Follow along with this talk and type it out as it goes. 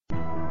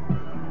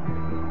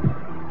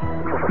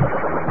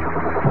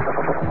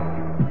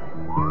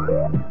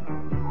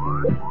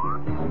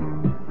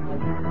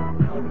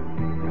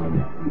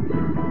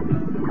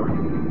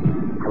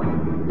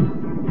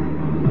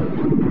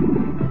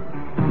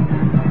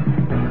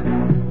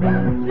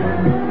Radiodrome.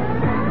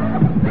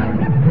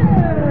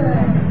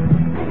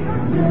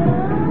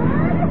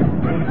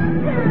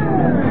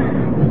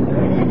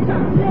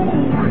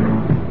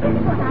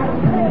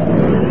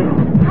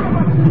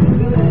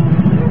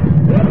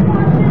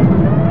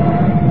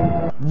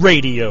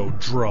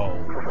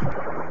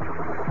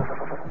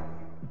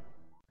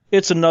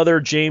 It's another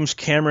James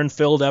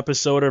Cameron-filled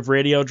episode of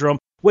Radiodrome.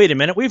 Wait a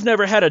minute, we've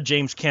never had a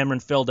James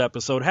Cameron-filled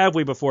episode, have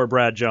we, before,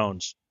 Brad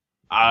Jones?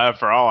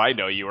 For all I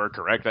know, you are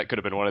correct. That could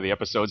have been one of the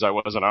episodes I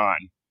wasn't on.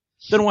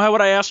 Then why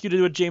would I ask you to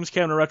do a James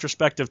Cameron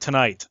retrospective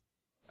tonight?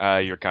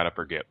 You're kind of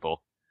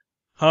forgetful.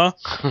 Huh?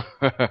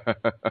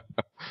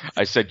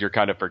 I said you're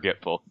kind of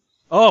forgetful.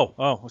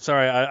 Oh,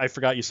 sorry, I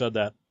forgot you said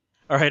that.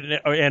 All right,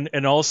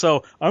 and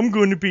also, I'm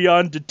going to be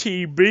on the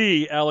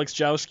TV. Alex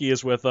Jowski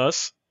is with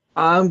us.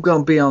 I'm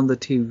going to be on the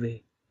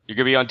TV. You're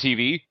going to be on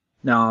TV?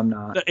 No, I'm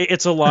not.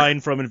 It's a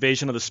line from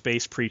Invasion of the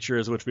Space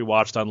Preachers, which we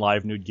watched on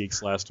Live Nude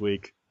Geeks last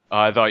week.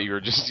 I thought you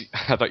were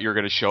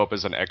going to show up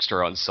as an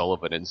extra on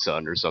Sullivan and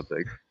Son or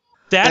something.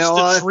 That's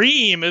the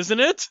dream, isn't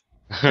it?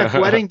 If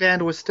Wedding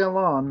Band was still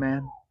on,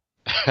 man.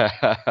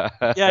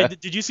 Yeah,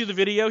 did you see the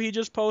video he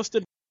just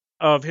posted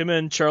of him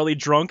and Charlie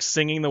drunk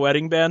singing the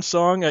Wedding Band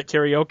song at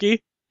karaoke?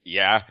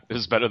 Yeah, it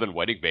was better than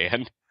Wedding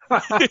Band.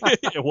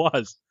 It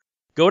was.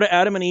 Go to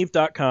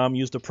adamandeve.com,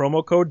 use the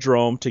promo code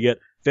DROME to get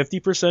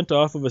 50%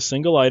 off of a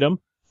single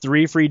item,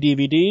 3 free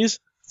DVDs,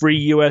 free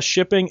US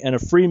shipping, and a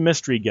free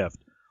mystery gift.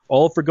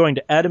 All for going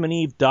to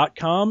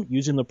adamandeve.com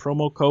using the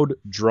promo code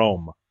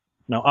DROME.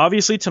 Now,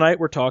 obviously, tonight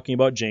we're talking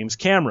about James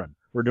Cameron.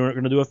 We're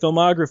going to do a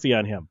filmography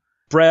on him.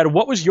 Brad,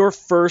 what was your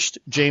first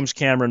James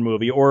Cameron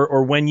movie,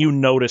 or when you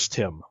noticed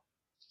him?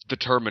 The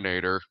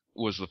Terminator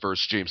was the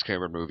first James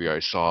Cameron movie I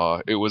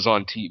saw. It was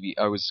on TV.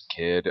 I was a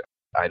kid.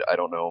 I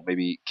don't know,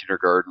 maybe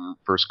kindergarten,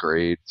 first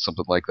grade,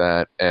 something like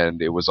that. And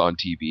it was on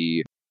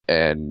TV.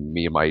 And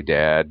me and my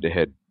dad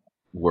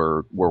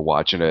were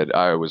watching it.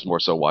 I was more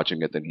so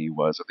watching it than he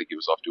was. I think he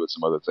was off doing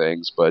some other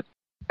things. But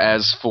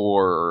as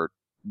for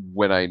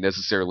when I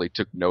necessarily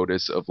took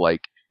notice of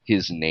like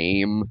his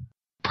name,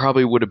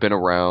 probably would have been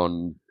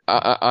around.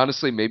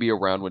 Honestly, maybe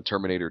around when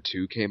Terminator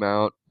 2 came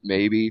out,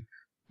 maybe.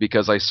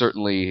 Because I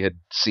certainly had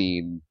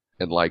seen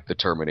and liked The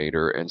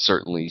Terminator, and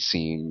certainly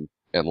seen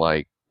and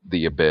liked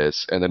The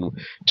Abyss. And then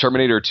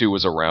Terminator 2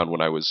 was around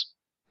when I was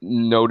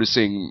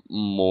noticing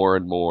more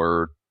and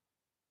more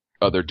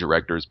other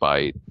directors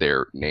by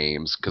their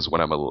names, because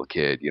when I'm a little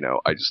kid,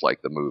 I just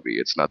like the movie.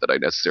 It's not that I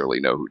necessarily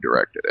know who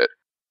directed it.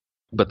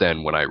 But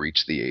then when I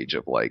reach the age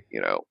of 9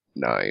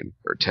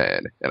 or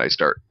 10, and I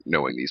start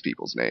knowing these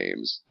people's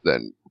names,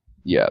 then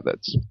yeah,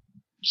 that's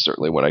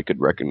certainly when I could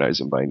recognize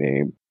them by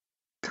name.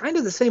 Kind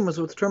of the same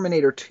as with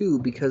Terminator 2,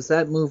 because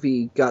that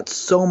movie got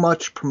so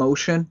much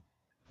promotion,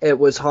 it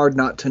was hard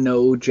not to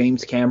know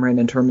James Cameron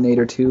in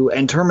Terminator 2.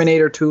 And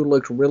Terminator 2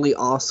 looked really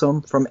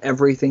awesome from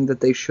everything that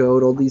they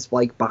showed, all these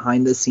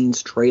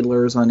behind-the-scenes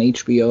trailers on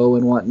HBO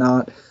and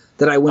whatnot,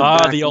 that I went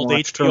back the and old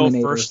watched HBO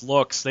Terminator. First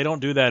Looks. They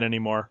don't do that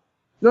anymore.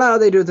 No,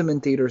 they do them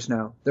in theaters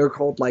now. They're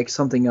called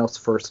something else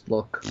First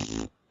Look.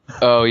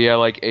 Oh yeah,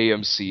 like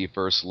AMC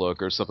First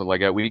Look or something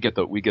like that. We get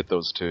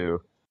those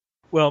too.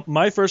 Well,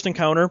 my first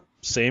encounter,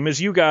 same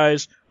as you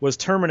guys, was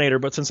Terminator,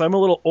 but since I'm a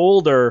little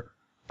older,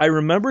 I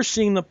remember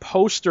seeing the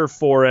poster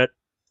for it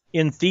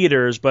in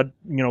theaters, but,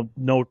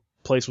 no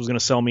place was going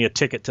to sell me a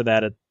ticket to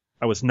that.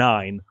 I was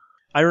 9.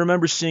 I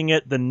remember seeing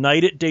it the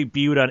night it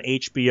debuted on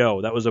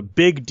HBO. That was a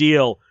big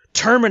deal.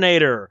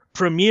 Terminator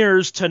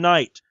premieres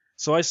tonight.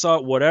 So I saw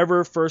it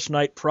whatever first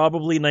night,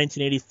 probably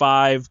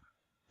 1985,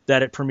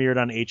 that it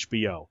premiered on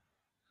HBO.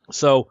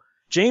 So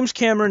James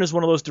Cameron is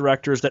one of those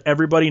directors that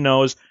everybody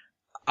knows.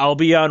 I'll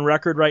be on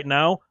record right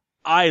now.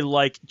 I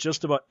like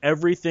just about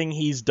everything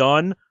he's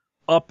done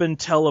up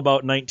until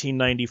about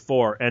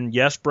 1994. And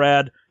yes,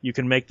 Brad, you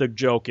can make the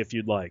joke if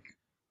you'd like.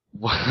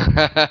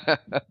 I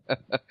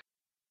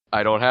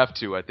don't have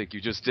to. I think you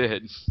just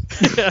did.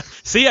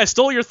 See, I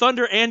stole your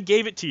thunder and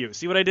gave it to you.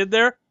 See what I did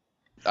there?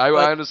 I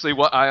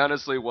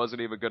honestly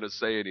wasn't even going to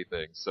say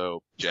anything,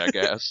 so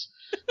jackass.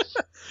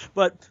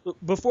 But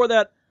before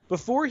that,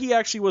 before he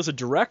actually was a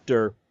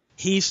director,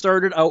 he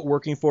started out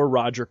working for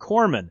Roger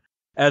Corman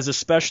as a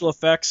special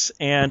effects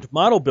and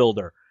model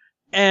builder.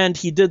 And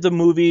he did the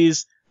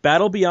movies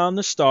Battle Beyond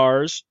the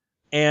Stars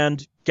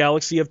and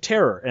Galaxy of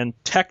Terror, and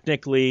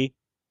technically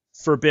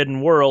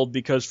Forbidden World,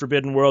 because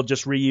Forbidden World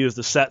just reused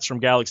the sets from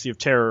Galaxy of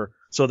Terror,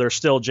 so they're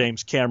still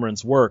James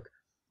Cameron's work.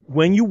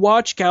 When you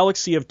watch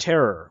Galaxy of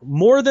Terror,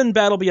 more than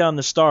Battle Beyond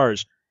the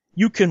Stars,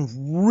 you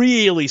can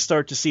really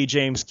start to see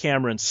James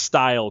Cameron's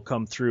style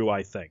come through,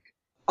 I think.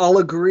 I'll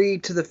agree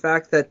to the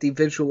fact that the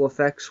visual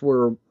effects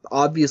were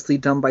obviously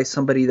done by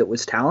somebody that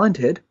was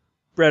talented.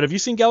 Brad, have you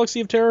seen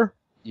Galaxy of Terror?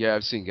 Yeah,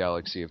 I've seen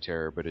Galaxy of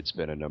Terror, but it's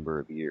been a number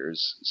of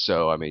years.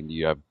 So,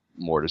 you have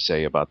more to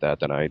say about that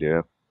than I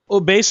do. Well,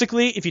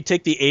 basically, if you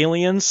take the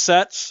Alien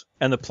sets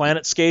and the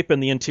planetscape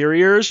and the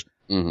interiors,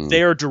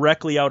 they are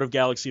directly out of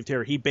Galaxy of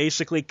Terror. He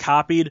basically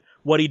copied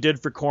what he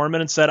did for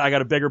Corman and said, I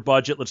got a bigger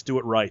budget, let's do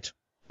it right.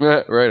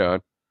 Right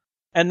on.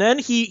 And then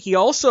he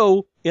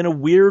also, in a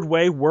weird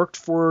way, worked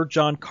for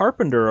John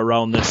Carpenter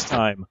around this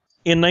time.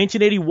 In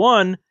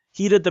 1981,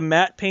 he did the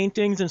matte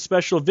paintings and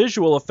special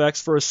visual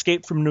effects for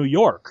Escape from New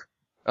York.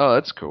 Oh,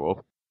 that's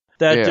cool.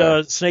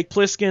 That Snake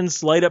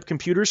Plissken's light-up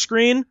computer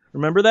screen,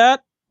 remember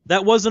that?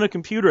 That wasn't a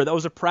computer. That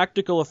was a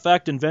practical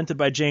effect invented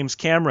by James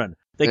Cameron.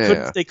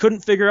 They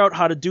couldn't figure out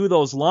how to do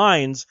those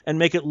lines and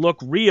make it look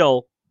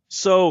real,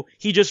 so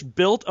he just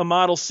built a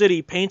model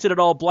city, painted it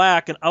all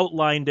black, and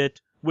outlined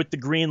it with the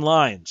green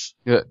lines.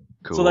 Yeah,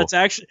 cool. So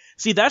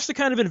that's the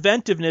kind of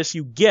inventiveness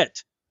you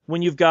get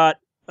when you've got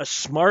a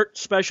smart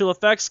special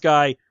effects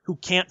guy who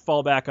can't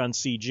fall back on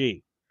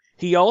CG.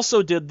 He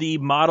also did the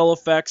model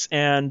effects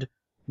and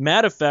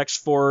matte effects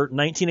for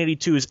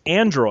 1982's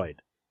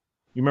Android.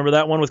 You remember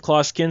that one with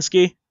Klaus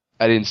Kinski?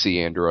 I didn't see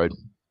Android.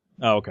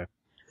 Oh, okay.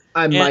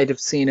 I might have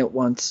seen it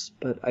once,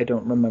 but I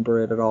don't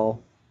remember it at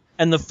all.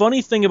 And the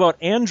funny thing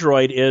about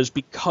Android is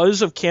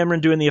because of Cameron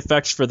doing the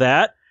effects for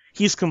that,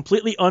 he's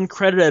completely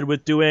uncredited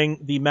with doing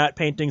the matte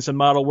paintings and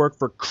model work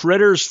for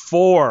Critters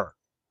 4.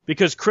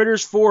 Because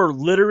Critters 4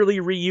 literally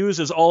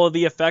reuses all of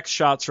the effects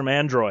shots from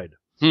Android.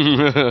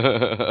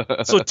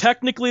 So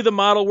technically the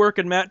model work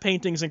and matte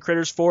paintings in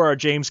Critters 4 are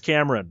James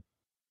Cameron.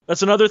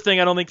 That's another thing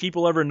I don't think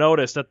people ever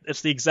notice, that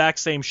it's the exact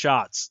same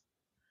shots.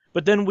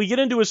 But then we get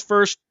into his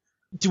first...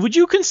 Would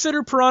you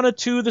consider Piranha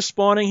 2 The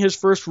Spawning his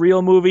first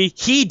real movie?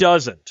 He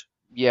doesn't.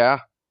 Yeah.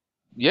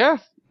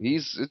 He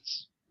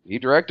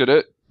directed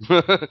it.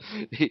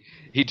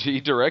 he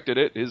directed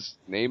it. His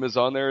name is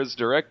on there as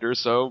director,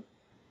 so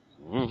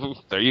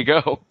there you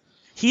go.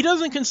 He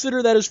doesn't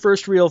consider that his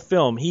first real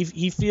film.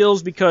 He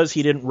feels because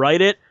he didn't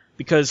write it,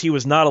 because he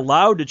was not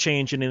allowed to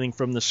change anything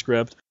from the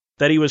script,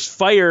 that he was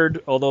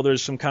fired, although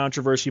there's some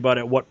controversy about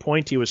at what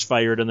point he was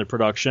fired in the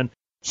production.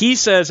 He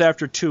says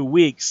after 2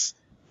 weeks,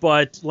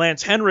 but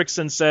Lance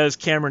Henriksen says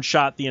Cameron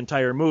shot the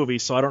entire movie,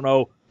 so I don't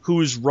know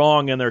who's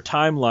wrong in their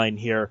timeline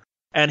here.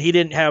 And he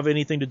didn't have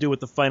anything to do with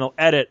the final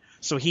edit,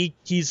 so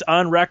he's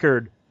on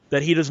record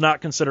that he does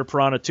not consider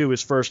Piranha 2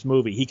 his first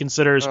movie. He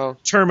considers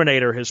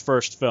Terminator his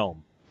first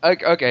film.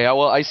 Okay,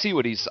 well, I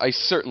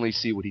certainly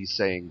see what he's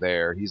saying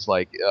there. He's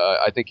like,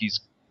 I think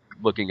he's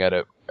looking at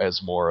it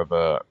as more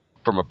of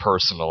from a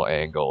personal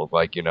angle,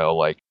 like,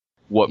 like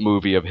what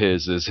movie of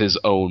his is his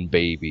own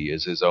baby,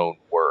 is his own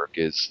work,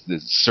 is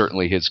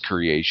certainly his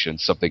creation,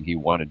 something he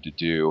wanted to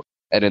do.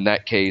 And in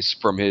that case,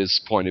 from his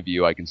point of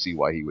view, I can see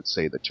why he would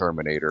say the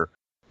Terminator.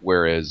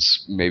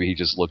 Whereas maybe he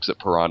just looks at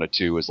Piranha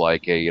 2 as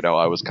like, hey,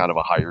 I was kind of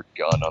a hired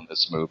gun on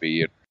this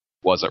movie. It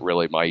wasn't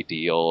really my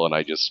deal, and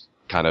I just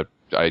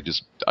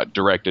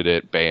directed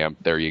it. Bam,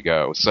 there you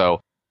go.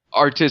 So,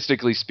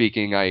 artistically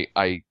speaking,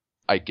 I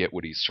get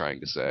what he's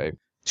trying to say.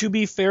 To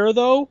be fair,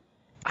 though,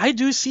 I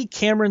do see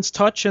Cameron's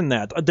touch in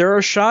that. There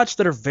are shots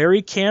that are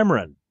very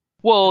Cameron.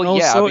 Well,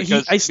 yeah, so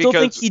I still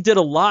think he did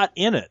a lot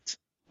in it.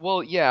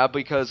 Well, yeah,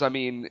 because, I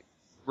mean,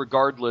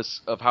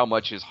 regardless of how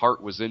much his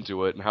heart was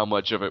into it and how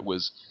much of it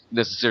was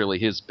necessarily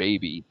his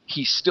baby,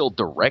 he still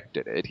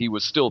directed it. He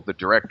was still the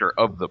director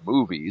of the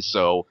movie,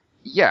 so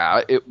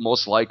yeah, it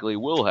most likely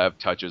will have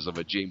touches of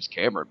a James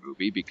Cameron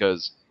movie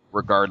because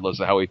regardless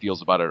of how he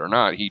feels about it or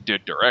not, he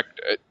did direct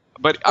it.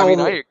 But, I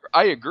mean,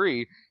 I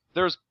agree.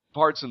 There's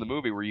parts in the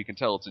movie where you can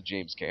tell it's a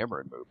James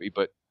Cameron movie,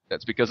 but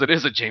that's because it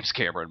is a James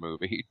Cameron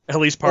movie. At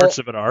least parts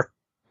of it are.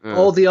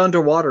 All the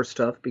underwater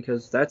stuff,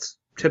 because that's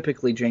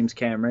typically James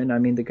Cameron. I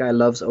mean, the guy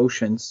loves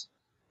oceans.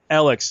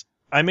 Alex,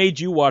 I made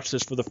you watch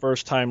this for the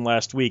first time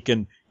last week,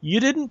 and you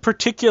didn't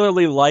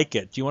particularly like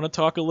it. Do you want to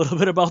talk a little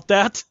bit about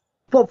that?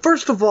 Well,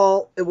 first of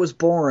all, it was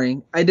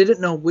boring. I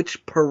didn't know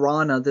which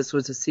Piranha this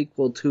was a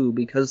sequel to,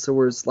 because there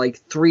was like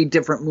 3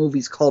 different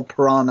movies called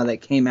Piranha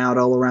that came out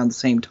all around the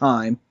same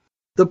time.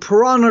 The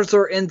piranhas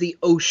are in the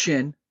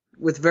ocean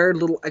with very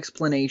little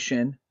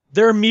explanation.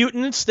 They're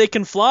mutants. They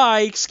can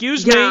fly.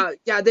 Excuse me.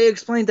 Yeah, they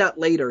explained that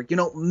later.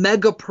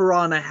 Mega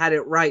Piranha had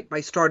it right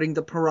by starting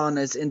the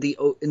piranhas in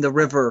the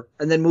river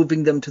and then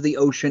moving them to the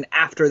ocean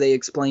after they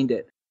explained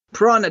it.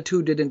 Piranha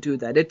 2 didn't do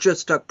that. It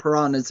just stuck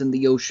piranhas in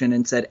the ocean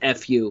and said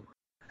F you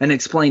and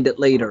explained it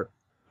later.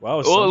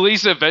 Wow. Well, at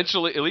least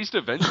eventually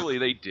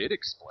they did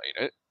explain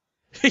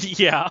it.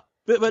 Yeah.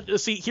 But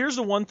see, here's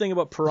the one thing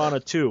about Piranha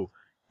 2.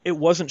 It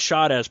wasn't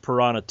shot as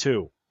Piranha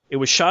 2. It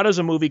was shot as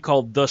a movie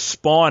called The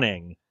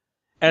Spawning.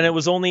 And it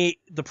was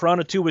the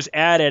Piranha 2 was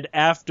added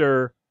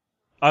after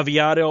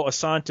Aviadio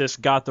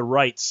Asantis got the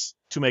rights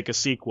to make a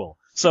sequel.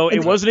 So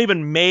it wasn't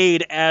even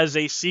made as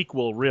a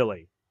sequel,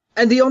 really.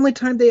 And the only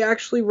time they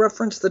actually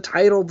reference the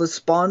title, The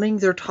Spawning,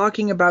 they're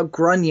talking about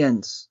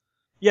grunions.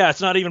 Yeah,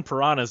 it's not even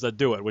piranhas that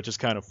do it, which is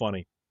kind of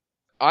funny.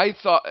 I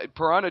thought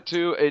Piranha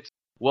 2,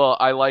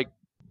 I like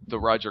the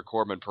Roger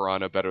Corman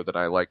Piranha better than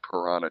I like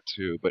Piranha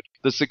 2, but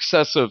the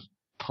success of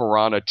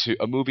Piranha 2,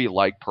 a movie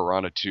like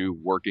Piranha 2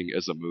 working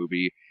as a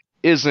movie,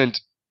 isn't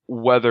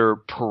whether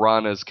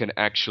piranhas can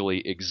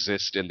actually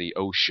exist in the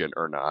ocean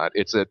or not.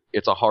 It's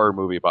a horror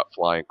movie about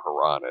flying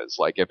piranhas.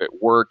 Like, if it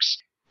works,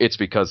 it's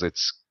because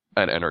it's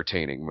an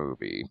entertaining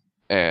movie.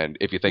 And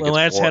if you think well,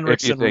 it's Lance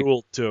Henriksen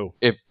ruled too.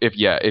 If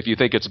you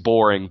think it's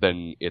boring,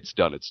 then it's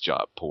done its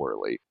job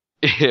poorly.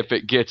 If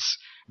it gets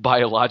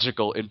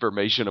biological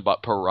information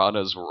about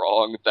piranhas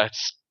wrong,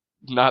 that's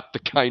not the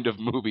kind of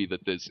movie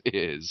that this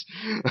is.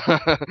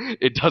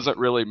 It doesn't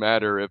really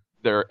matter if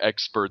they're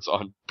experts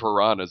on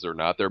piranhas or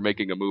not. They're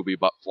making a movie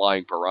about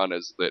flying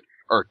piranhas that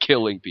are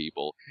killing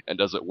people. And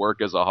does it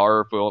work as a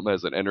horror film,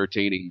 as an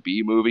entertaining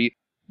B movie?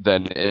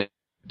 Then it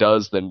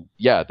does, then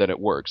it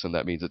works, and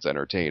that means it's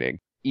entertaining.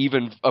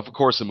 Even, of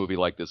course, a movie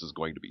like this is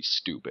going to be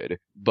stupid,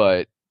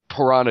 but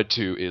Piranha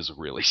 2 is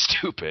really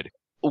stupid.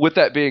 With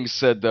that being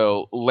said,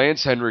 though,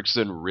 Lance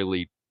Henriksen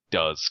really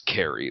does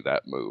carry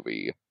that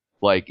movie.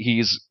 Like,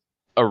 he's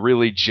a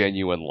really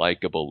genuine,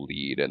 likable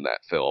lead in that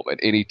film, and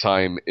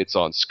anytime it's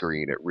on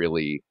screen, it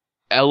really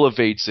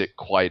elevates it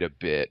quite a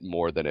bit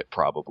more than it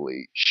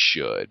probably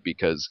should,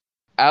 because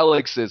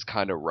Alex is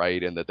kind of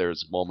right in that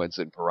there's moments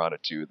in Piranha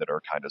 2 that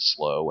are kind of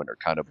slow and are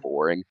kind of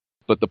boring,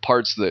 but the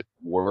parts that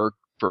work,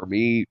 for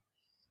me,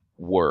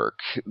 work.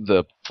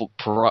 The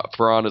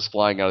piranhas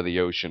flying out of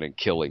the ocean and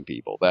killing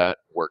people, that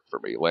worked for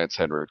me. Lance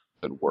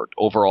Henriksen worked.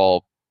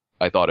 Overall,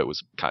 I thought it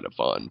was kind of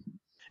fun.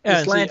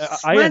 And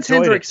Lance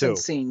Henriksen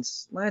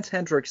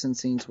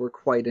scenes were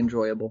quite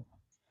enjoyable.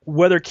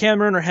 Whether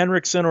Cameron or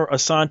Henriksen or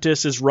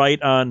Asantis is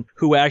right on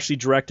who actually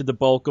directed the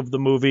bulk of the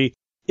movie,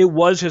 it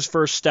was his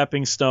first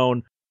stepping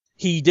stone.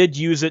 He did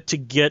use it to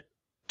get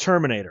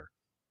Terminator.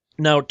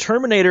 Now,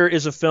 Terminator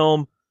is a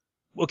film.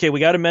 Okay, we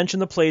got to mention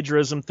the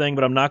plagiarism thing,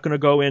 but I'm not going to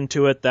go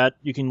into it. That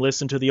you can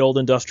listen to the old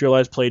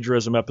Industrialized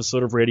Plagiarism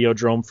episode of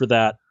Radiodrome for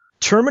that.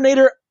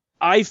 Terminator,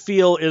 I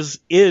feel, is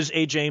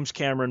a James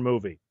Cameron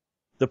movie.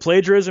 The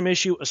plagiarism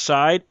issue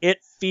aside, it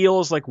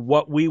feels like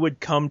what we would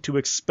come to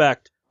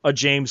expect a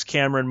James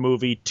Cameron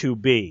movie to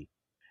be.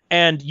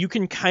 And you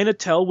can kind of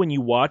tell when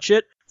you watch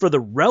it, for the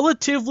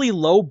relatively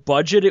low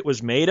budget it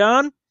was made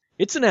on,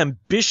 it's an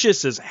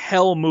ambitious as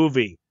hell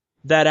movie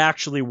that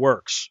actually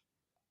works.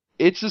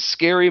 It's a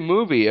scary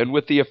movie, and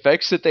with the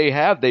effects that they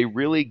have, they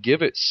really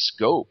give it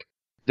scope.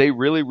 They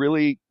really,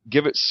 really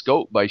give it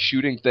scope by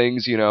shooting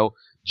things,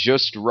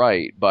 just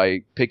right, by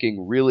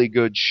picking really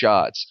good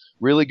shots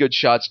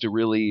to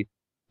really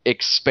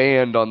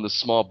expand on the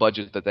small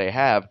budget that they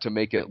have to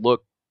make it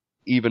look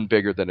even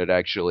bigger than it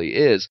actually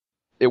is.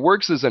 It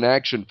works as an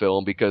action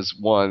film because,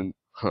 one,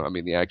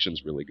 the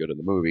action's really good in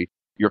the movie.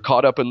 You're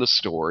caught up in the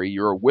story.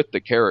 You're with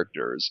the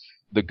characters.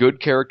 The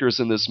good characters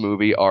in this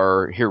movie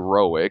are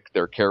heroic,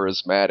 they're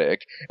charismatic,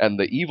 and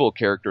the evil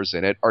characters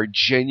in it are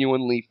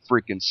genuinely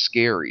freaking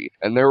scary,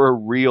 and they're a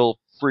real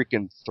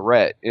freaking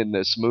threat in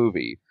this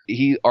movie.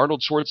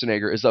 Arnold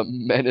Schwarzenegger is a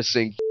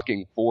menacing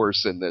fucking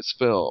force in this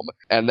film,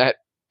 and that,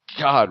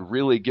 God,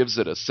 really gives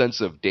it a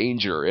sense of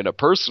danger in a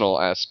personal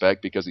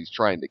aspect because he's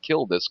trying to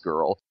kill this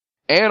girl,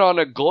 and on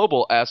a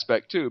global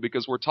aspect too,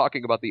 because we're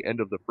talking about the end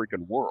of the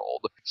freaking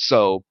world.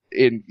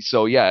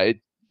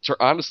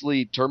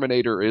 Honestly,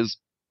 Terminator is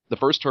the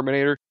first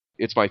Terminator.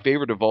 It's my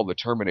favorite of all the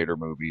Terminator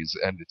movies,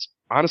 and it's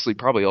honestly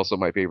probably also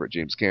my favorite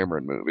James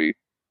Cameron movie.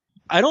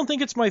 I don't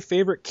think it's my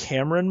favorite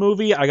Cameron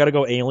movie. I gotta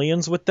go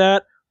Aliens with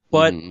that.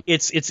 But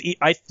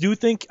I do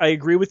think I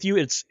agree with you.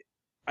 It's,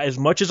 as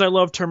much as I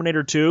love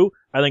Terminator 2,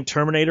 I think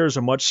Terminator is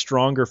a much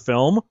stronger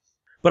film.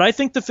 But I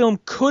think the film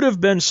could have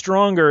been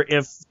stronger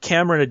if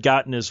Cameron had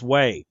gotten his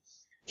way.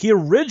 He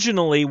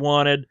originally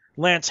wanted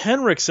Lance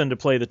Henriksen to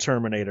play the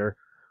Terminator,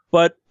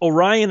 but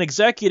Orion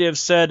executives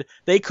said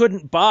they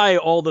couldn't buy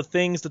all the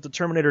things that the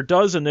Terminator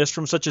does in this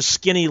from such a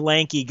skinny,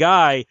 lanky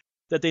guy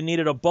that they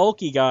needed a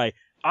bulky guy.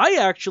 I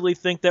actually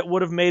think that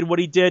would have made what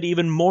he did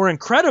even more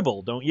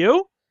incredible, don't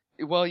you?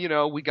 Well,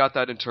 we got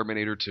that in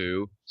Terminator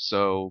 2.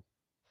 So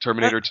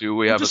Terminator 2,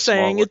 we have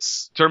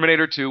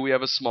Terminator 2, we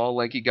have a small,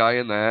 lanky guy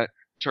in that.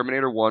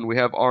 Terminator 1, we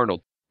have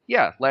Arnold.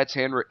 Yeah, Lance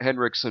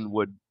Henriksen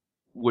would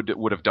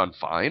have done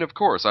fine, of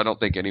course. I don't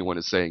think anyone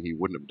is saying he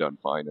wouldn't have done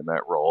fine in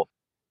that role.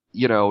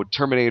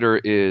 Terminator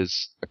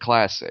is a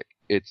classic.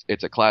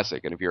 It's a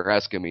classic, and if you're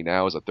asking me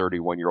now as a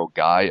 31-year-old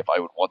guy if I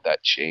would want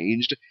that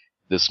changed,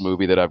 this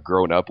movie that I've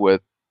grown up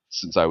with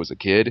since I was a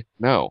kid,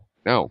 no,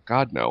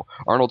 God no.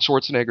 Arnold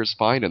Schwarzenegger's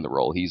fine in the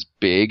role. He's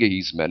big,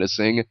 he's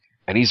menacing,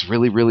 and he's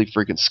really, really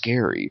freaking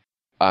scary.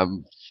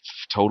 I'm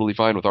totally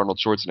fine with Arnold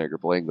Schwarzenegger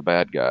playing the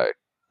bad guy.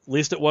 At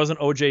least it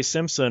wasn't O.J.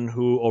 Simpson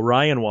who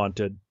Orion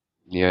wanted.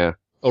 Yeah.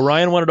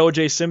 Orion wanted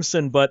O.J.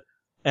 Simpson, but,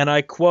 and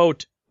I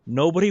quote,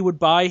 nobody would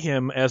buy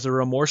him as a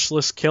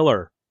remorseless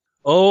killer.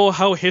 Oh,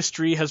 how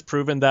history has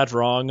proven that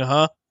wrong,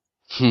 huh?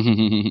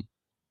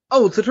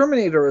 Oh, the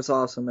Terminator is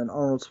awesome, and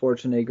Arnold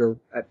Schwarzenegger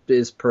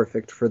is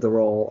perfect for the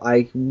role.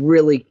 I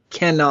really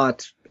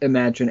cannot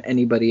imagine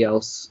anybody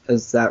else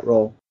as that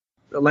role.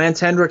 Lance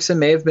Henriksen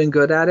may have been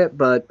good at it,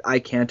 but I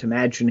can't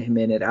imagine him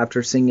in it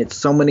after seeing it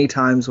so many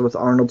times with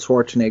Arnold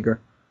Schwarzenegger.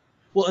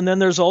 Well, and then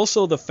there's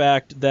also the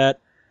fact that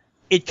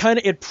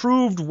it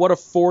proved what a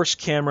force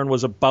Cameron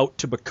was about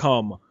to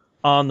become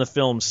on the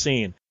film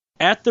scene.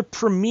 At the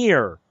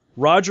premiere,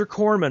 Roger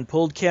Corman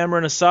pulled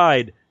Cameron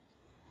aside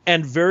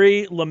and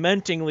very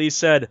lamentingly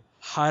said,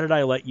 "How did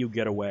I let you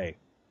get away?"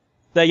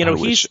 That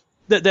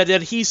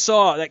that he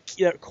saw,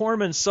 that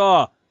Corman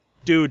saw,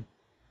 dude,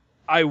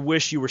 I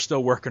wish you were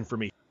still working for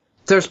me.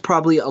 There's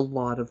probably a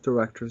lot of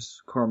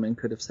directors Corman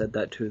could have said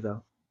that to,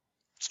 though.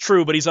 It's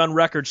true, but he's on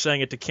record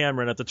saying it to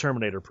Cameron at the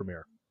Terminator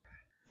premiere.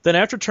 Then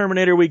after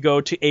Terminator, we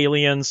go to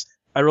Aliens.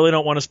 I really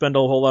don't want to spend a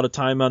whole lot of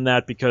time on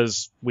that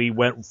because we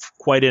went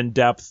quite in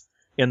depth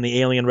in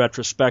the Alien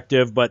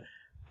retrospective, but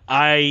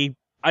I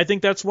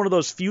think that's one of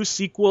those few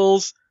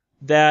sequels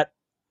that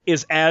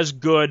is as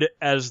good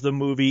as the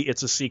movie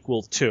it's a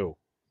sequel to.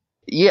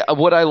 Yeah,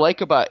 what I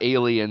like about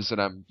Aliens,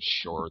 and I'm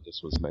sure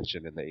this was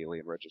mentioned in the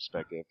Alien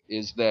retrospective,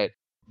 is that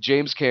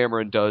James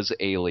Cameron does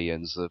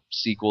Aliens, the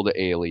sequel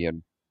to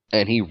Alien,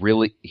 and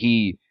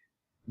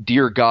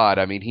dear God,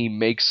 I mean, he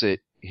makes it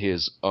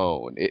his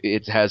own.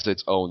 It has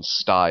its own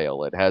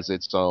style. It has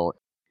its own.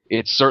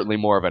 It's certainly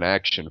more of an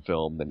action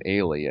film than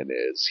Alien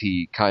is.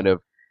 He kind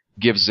of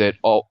gives it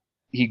all.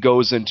 He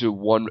goes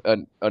into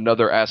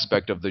another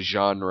aspect of the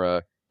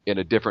genre in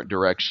a different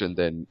direction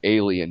than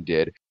Alien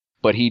did,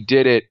 but he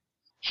did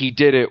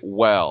it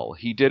well.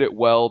 He did it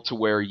well to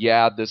where,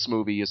 yeah, this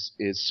movie is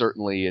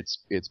certainly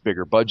it's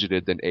bigger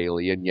budgeted than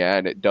Alien, yeah,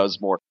 and it does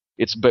more.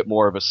 It's a bit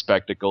more of a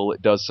spectacle.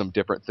 It does some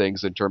different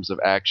things in terms of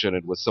action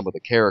and with some of the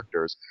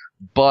characters,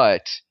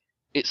 but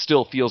it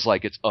still feels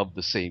like it's of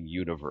the same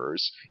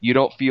universe. You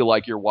don't feel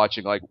like you're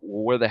watching like,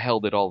 where the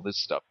hell did all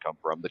this stuff come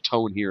from? The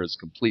tone here is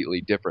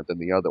completely different than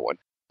the other one.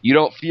 You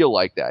don't feel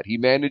like that. He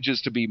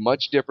manages to be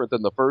much different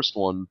than the first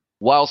one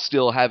while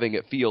still having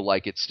it feel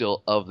like it's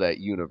still of that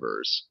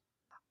universe.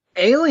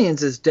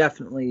 Aliens is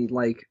definitely,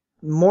 like,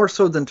 more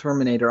so than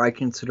Terminator, I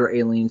consider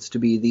Aliens to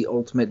be the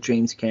ultimate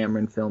James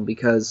Cameron film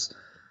because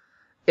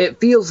it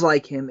feels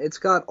like him. It's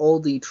got all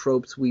the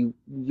tropes we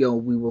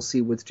will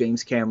see with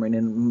James Cameron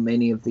in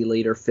many of the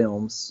later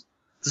films.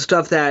 The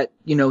stuff that,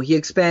 he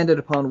expanded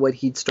upon what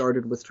he'd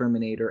started with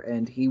Terminator,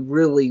 and he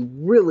really,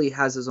 really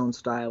has his own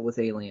style with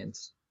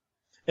Aliens.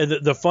 And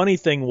the funny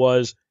thing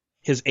was,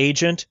 his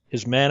agent,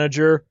 his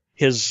manager,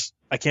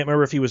 I can't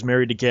remember if he was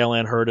married to Gail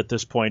Ann Hurd at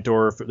this point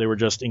or if they were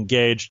just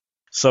engaged.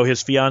 So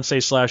his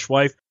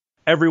fiancée/wife,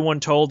 everyone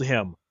told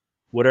him,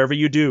 whatever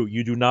you do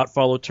not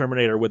follow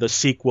Terminator with a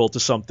sequel to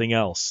something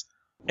else.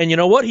 And you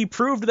know what? He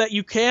proved that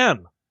you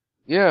can.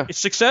 Yeah.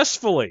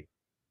 Successfully.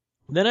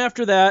 Then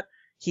after that,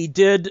 he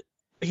did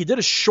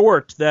a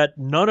short that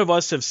none of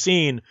us have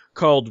seen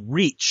called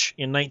Reach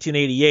in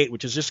 1988,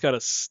 which has just got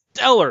a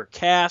stellar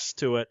cast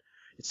to it.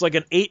 It's like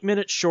an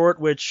 8-minute short,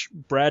 which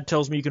Brad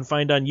tells me you can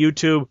find on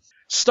YouTube,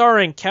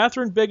 starring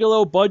Catherine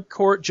Bigelow, Bud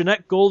Cort,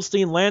 Jeanette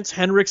Goldstein, Lance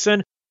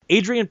Henriksen,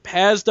 Adrian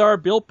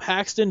Pasdar, Bill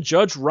Paxton,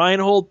 Judge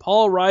Reinhold,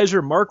 Paul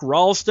Reiser, Mark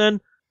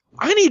Ralston.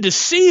 I need to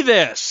see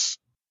this!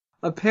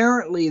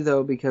 Apparently,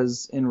 though,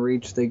 because in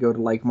Reach they go to,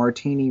 like,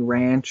 Martini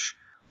Ranch,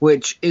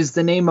 which is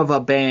the name of a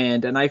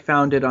band, and I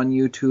found it on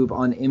YouTube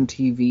on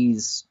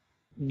MTV's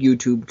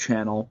YouTube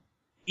channel.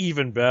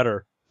 Even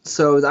better.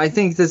 So I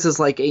think this is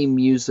like a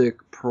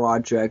music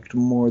project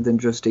more than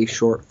just a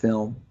short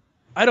film.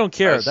 I don't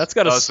care. That's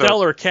got a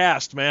stellar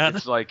cast, man.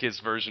 It's like his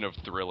version of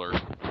Thriller.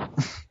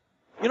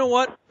 You know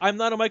what? I'm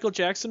not a Michael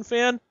Jackson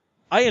fan.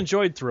 I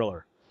enjoyed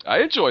Thriller.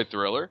 I enjoyed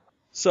Thriller.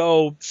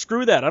 So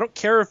screw that. I don't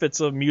care if it's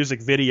a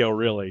music video,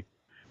 really.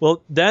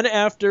 Well, then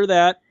after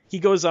that, he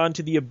goes on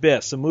to The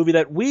Abyss, a movie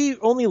that we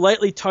only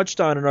lightly touched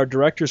on in our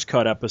Director's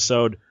Cut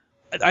episode.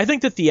 I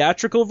think the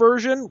theatrical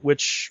version,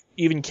 which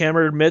even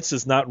Cameron admits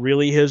is not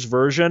really his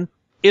version,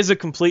 is a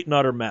complete and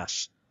utter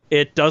mess.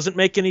 It doesn't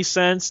make any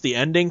sense. The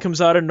ending comes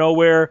out of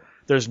nowhere.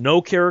 There's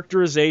no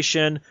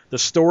characterization. The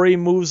story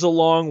moves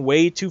along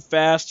way too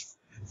fast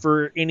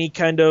for any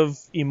kind of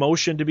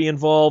emotion to be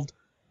involved.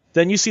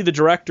 Then you see the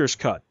Director's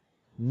Cut.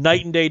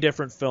 Night and day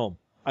different film.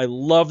 I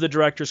love the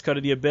Director's Cut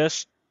of The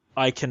Abyss.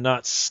 I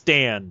cannot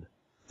stand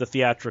the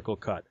theatrical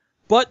cut.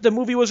 But the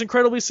movie was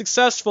incredibly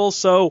successful,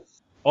 so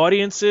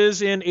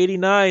audiences in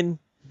 '89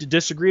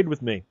 disagreed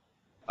with me.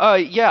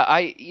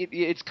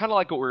 It's kind of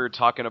like what we were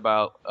talking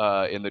about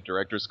in the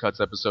Director's Cuts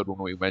episode when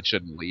we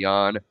mentioned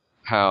Leon.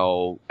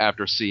 How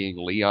after seeing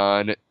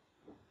Leon,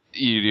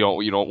 you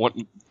don't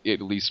want,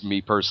 at least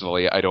me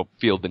personally, I don't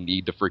feel the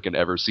need to freaking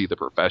ever see The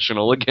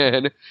Professional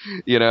again.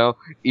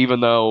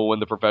 Even though when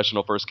The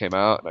Professional first came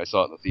out and I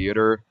saw it in the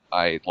theater,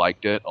 I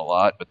liked it a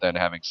lot. But then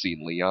having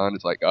seen Leon,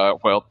 it's like,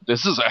 well,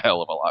 this is a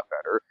hell of a lot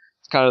better.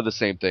 Kind of the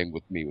same thing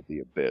with me with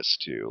The Abyss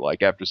too.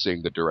 Like after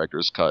seeing the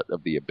Director's Cut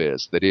of The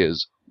Abyss, that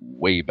is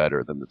way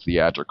better than the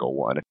theatrical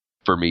one.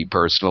 For me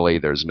personally,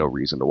 there's no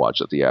reason to watch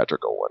the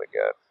theatrical one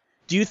again.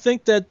 Do you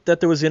think that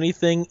there was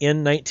anything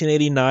in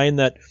 1989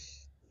 that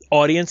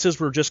audiences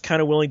were just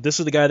kind of willing, this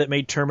is the guy that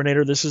made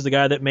Terminator, this is the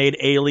guy that made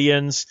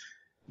Aliens,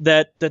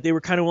 that they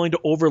were kind of willing to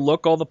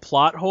overlook all the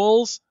plot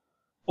holes?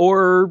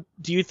 Or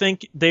do you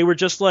think they were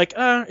just like,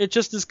 it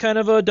just is kind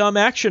of a dumb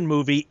action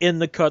movie in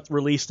the cut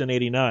released in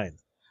 '89?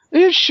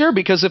 Yeah, sure,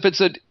 because if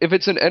it's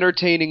an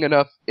entertaining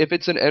enough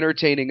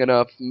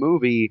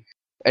movie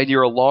and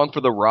you're along for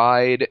the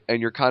ride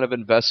and you're kind of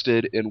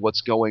invested in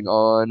what's going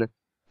on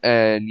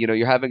and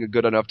you're having a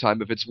good enough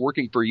time, if it's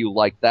working for you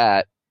like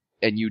that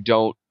and you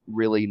don't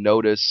really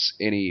notice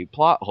any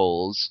plot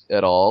holes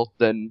at all,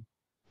 then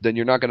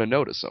you're not going to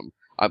notice them.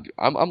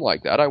 I'm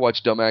like that. I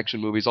watch dumb action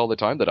movies all the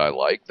time that I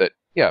like that,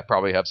 yeah,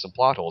 probably have some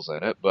plot holes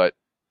in it, but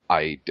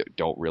I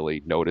don't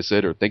really notice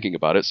it or thinking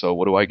about it, so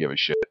what do I give a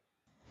shit?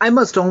 I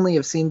must only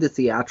have seen the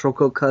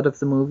theatrical cut of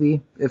the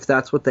movie, if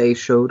that's what they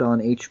showed on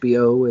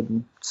HBO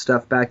and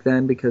stuff back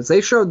then, because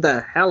they showed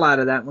the hell out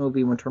of that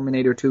movie when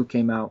Terminator 2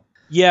 came out.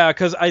 Yeah,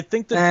 because I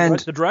think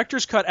the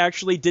director's cut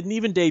actually didn't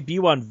even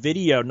debut on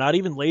video, not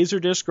even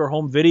Laserdisc or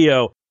home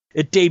video.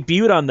 It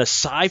debuted on the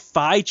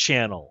Sci-Fi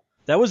Channel.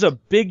 That was a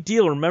big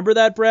deal. Remember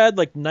that, Brad?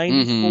 Like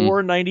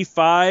 94,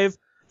 95?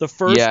 The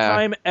first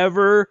time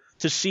ever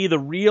to see the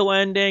real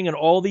ending and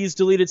all these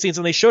deleted scenes.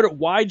 And they showed it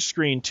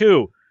widescreen,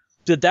 too.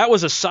 That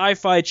was a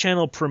Sci-Fi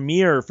Channel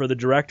premiere for the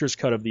director's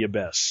cut of The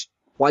Abyss.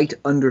 Quite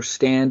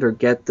understand or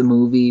get the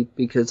movie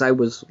because I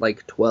was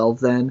like 12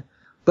 then.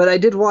 But I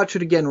did watch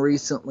it again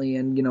recently,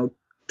 and,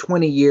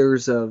 20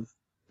 years of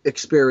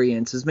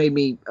experience has made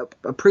me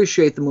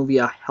appreciate the movie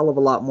a hell of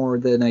a lot more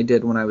than I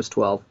did when I was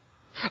 12.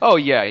 Oh,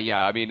 yeah.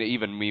 I mean,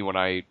 even me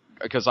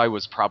because I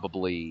was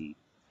probably,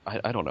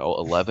 I don't know,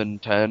 11,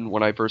 10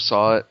 when I first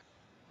saw it.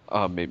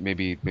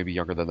 Maybe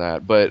younger than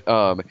that. But,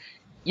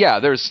 yeah,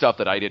 there's stuff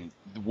that I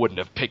wouldn't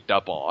have picked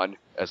up on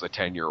as a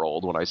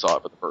 10-year-old when I saw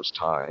it for the first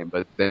time.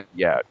 But then,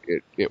 yeah,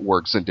 it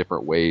works in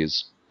different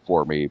ways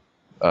for me,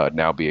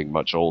 now being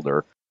much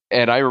older.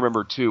 And I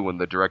remember, too, when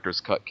the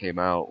director's cut came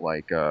out,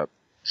 like,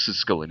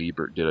 Siskel and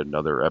Ebert did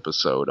another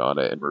episode on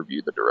it and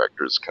reviewed the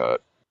director's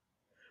cut.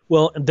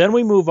 Well, and then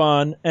we move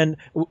on, and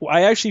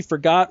I actually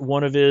forgot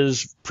one of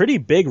his pretty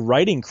big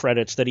writing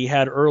credits that he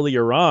had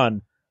earlier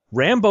on,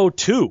 Rambo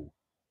 2.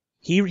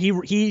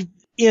 He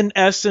in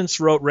essence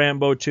wrote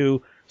Rambo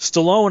 2.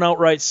 Stallone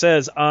outright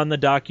says on the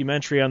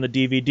documentary on the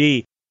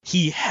DVD,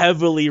 he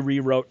heavily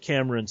rewrote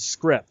Cameron's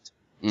script.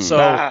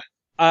 So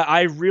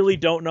I really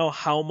don't know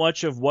how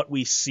much of what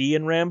we see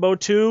in Rambo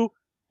 2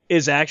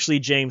 is actually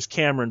James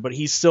Cameron, but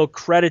he's still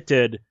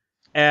credited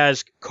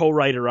as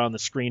co-writer on the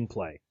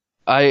screenplay.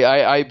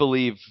 I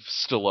believe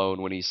Stallone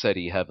when he said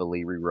he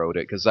heavily rewrote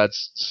it, because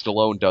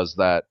Stallone does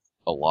that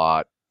a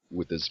lot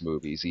with his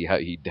movies. He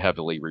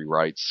heavily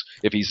rewrites.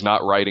 If he's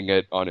not writing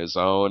it on his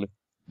own,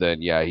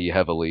 then yeah, he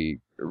heavily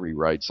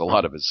rewrites a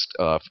lot of his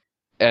stuff.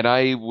 And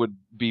I would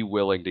be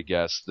willing to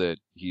guess that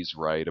he's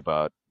right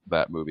about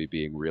that movie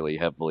being really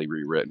heavily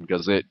rewritten,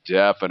 because it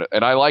definitely,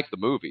 and I like the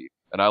movie,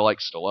 and I like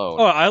Stallone.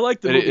 Oh, I like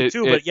the movie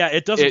too, but yeah,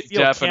 it doesn't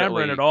feel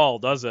Cameron at all,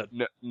 does it?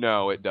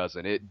 No, it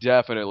doesn't. It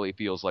definitely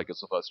feels like a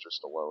Sylvester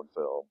Stallone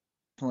film.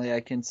 Definitely,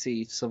 I can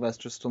see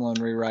Sylvester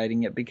Stallone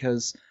rewriting it,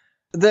 because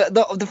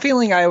the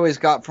feeling I always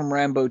got from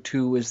Rambo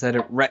 2 is that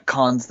it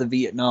retcons the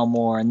Vietnam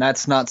War, and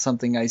that's not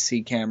something I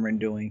see Cameron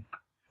doing.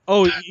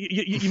 Oh,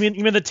 you mean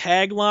the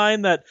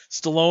tagline that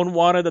Stallone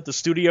wanted that the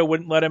studio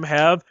wouldn't let him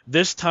have?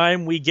 This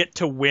time we get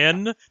to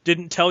win.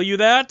 Didn't tell you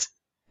that?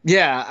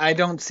 Yeah, I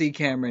don't see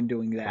Cameron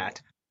doing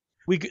that.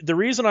 The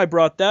reason I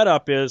brought that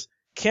up is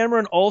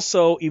Cameron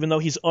also, even though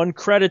he's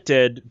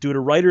uncredited due to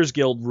Writers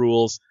Guild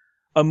rules,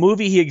 a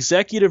movie he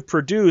executive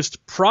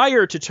produced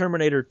prior to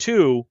Terminator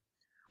 2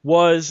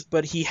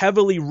 but he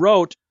heavily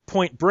wrote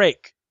Point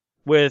Break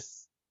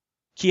with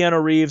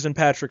Keanu Reeves and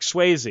Patrick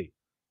Swayze.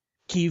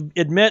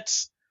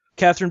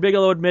 Catherine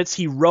Bigelow admits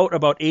he wrote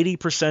about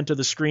 80% of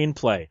the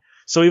screenplay.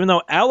 So even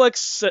though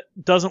Alex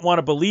doesn't want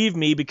to believe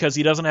me because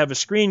he doesn't have a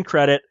screen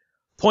credit,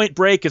 Point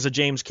Break is a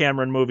James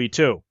Cameron movie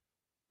too.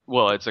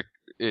 Well, it's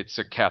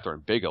a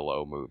Catherine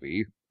Bigelow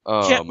movie.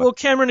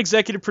 Cameron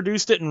executive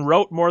produced it and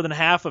wrote more than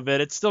half of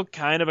it. It's still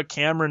kind of a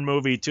Cameron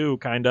movie too,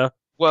 kinda.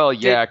 Well,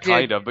 yeah,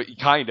 kinda, but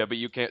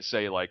you can't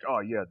say like, oh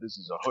yeah, this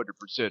is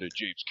 100% a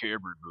James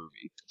Cameron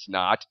movie. It's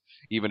not,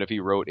 even if he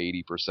wrote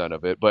 80%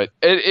 of it. But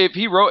if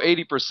he wrote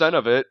 80%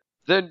 of it,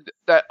 then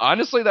that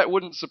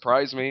wouldn't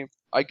surprise me.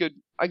 I can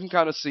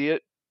kind of see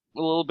it a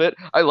little bit.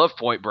 I love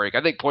Point Break.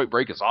 I think Point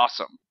Break is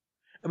awesome.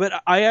 But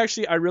I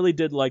really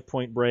did like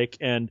Point Break,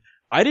 and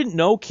I didn't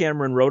know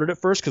Cameron wrote it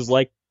at first because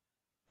like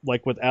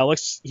with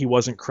Alex, he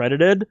wasn't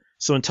credited.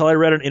 So until I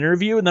read an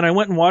interview, and then I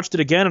went and watched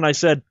it again, and I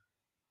said,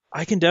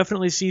 I can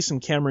definitely see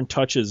some Cameron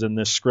touches in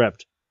this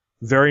script.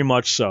 Very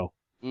much so.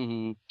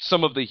 Mm-hmm.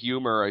 Some of the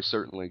humor, I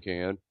certainly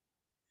can.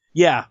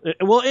 Yeah.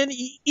 Well, and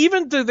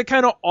even the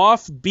kind of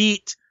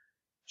offbeat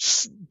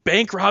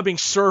bank robbing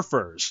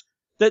surfers.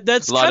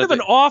 That's kind of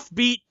an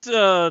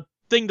offbeat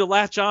thing to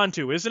latch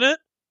onto, isn't it?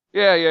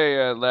 Yeah.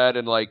 That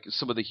and like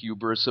some of the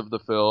hubris of the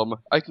film.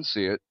 I can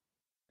see it.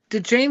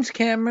 Did James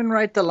Cameron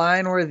write the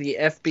line where the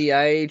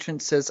FBI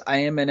agent says, I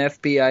am an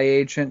FBI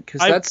agent?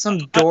 Because that's some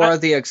Dora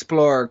the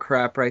Explorer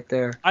crap right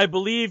there. I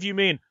believe you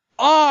mean,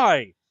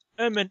 I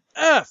am an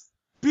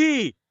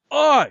FBI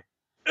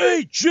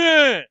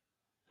agent!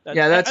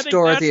 That's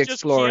Dora the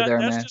Explorer there,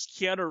 man. That's just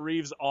Keanu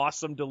Reeves'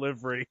 awesome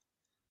delivery.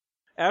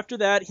 After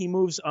that, he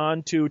moves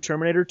on to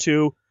Terminator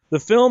 2, the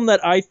film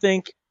that I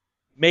think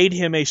made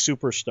him a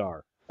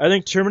superstar. I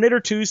think Terminator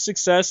 2's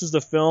success is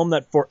the film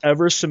that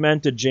forever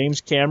cemented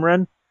James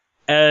Cameron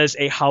as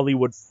a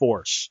Hollywood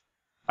force.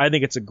 I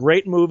think it's a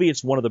great movie.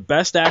 It's one of the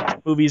best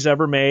action movies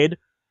ever made.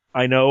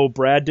 I know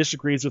Brad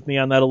disagrees with me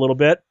on that a little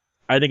bit.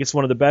 I think it's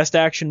one of the best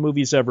action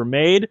movies ever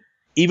made.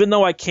 Even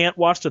though I can't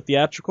watch the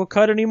theatrical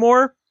cut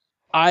anymore,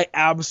 I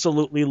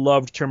absolutely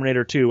loved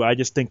Terminator 2. I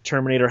just think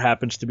Terminator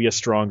happens to be a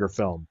stronger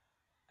film.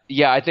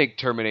 Yeah, I think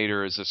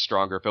Terminator is a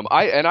stronger film.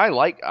 I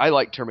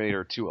like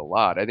Terminator 2 a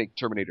lot. I think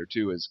Terminator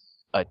 2 is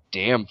a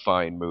damn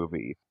fine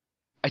movie.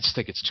 I just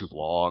think it's too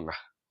long.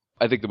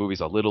 I think the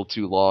movie's a little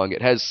too long.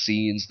 It has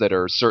scenes that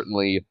are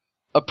certainly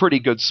a pretty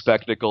good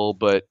spectacle,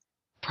 but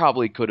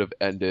probably could have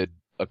ended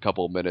a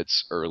couple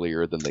minutes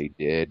earlier than they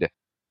did.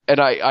 And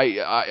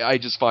I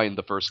just find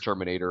the first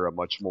Terminator a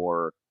much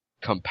more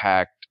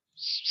compact,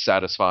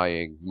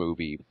 satisfying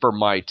movie for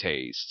my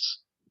tastes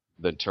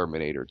than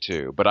Terminator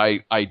 2. But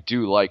I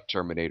do like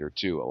Terminator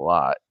 2 a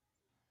lot.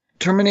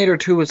 Terminator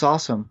 2 was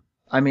awesome.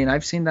 I mean,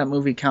 I've seen that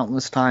movie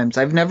countless times.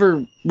 I've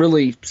never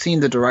really seen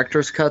the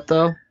director's cut,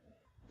 though,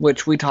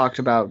 which we talked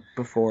about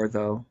before,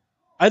 though.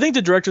 I think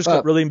the director's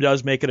cut really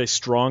does make it a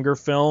stronger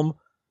film,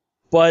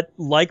 but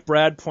like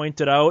Brad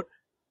pointed out,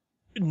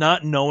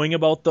 not knowing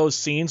about those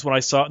scenes when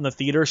I saw it in the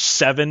theater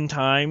 7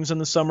 times in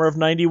the summer of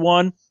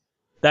 91,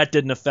 that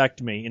didn't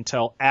affect me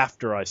until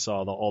after I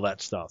saw all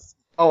that stuff.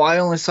 Oh, I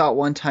only saw it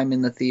one time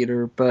in the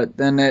theater, but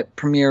then it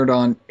premiered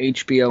on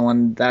HBO,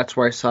 and that's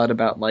where I saw it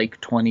about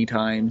like 20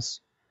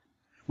 times.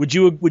 Would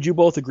you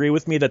both agree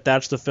with me that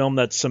that's the film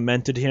that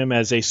cemented him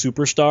as a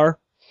superstar?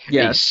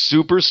 Yes. A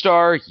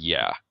superstar?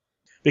 Yeah.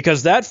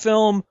 Because that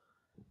film,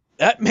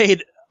 that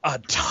made a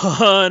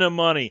ton of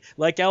money.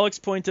 Like Alex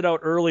pointed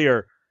out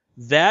earlier,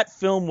 that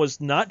film was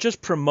not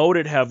just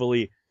promoted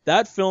heavily,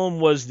 that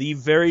film was the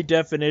very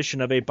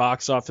definition of a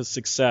box office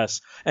success.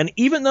 And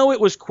even though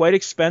it was quite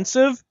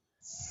expensive,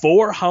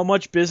 for how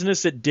much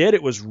business it did,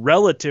 it was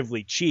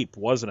relatively cheap,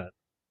 wasn't it?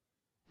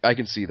 I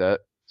can see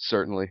that,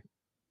 certainly.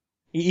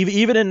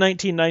 Even in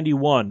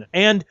 1991.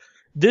 And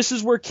this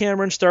is where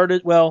Cameron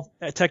started, well,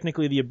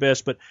 technically The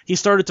Abyss, but he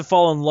started to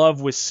fall in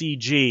love with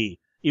CG,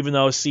 even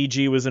though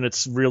CG was in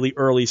its really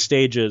early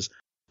stages.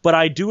 But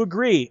I do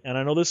agree, and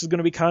I know this is going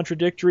to be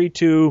contradictory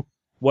to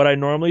what I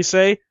normally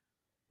say,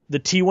 the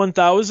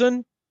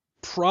T-1000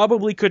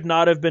 probably could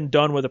not have been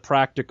done with a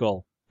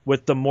practical,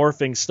 with the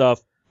morphing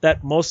stuff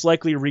that most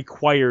likely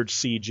required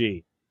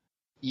CG.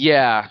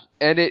 Yeah,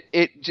 and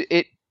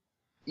it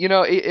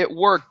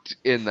worked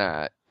in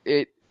that.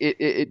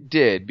 It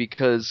did,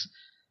 because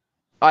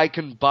I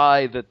can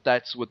buy that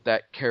that's what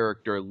that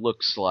character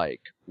looks like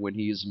when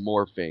he's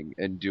morphing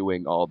and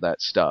doing all that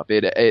stuff.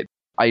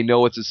 I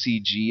know it's a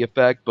CG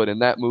effect, but in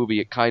that movie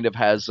it kind of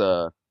has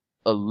a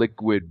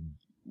liquid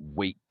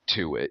weight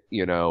to it,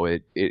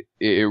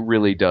 it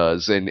really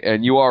does.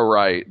 And you are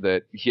right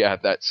that, yeah,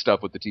 that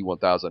stuff with the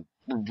T-1000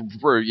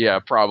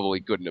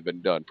 probably couldn't have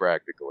been done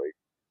practically.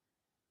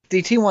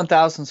 The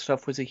T-1000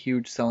 stuff was a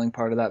huge selling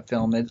part of that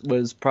film. It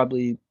was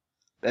probably,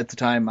 at the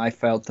time, I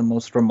felt the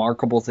most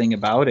remarkable thing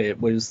about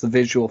it was the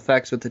visual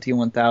effects with the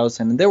T-1000.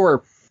 And there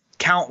were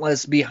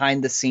countless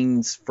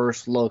behind-the-scenes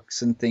first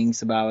looks and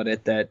things about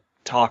it that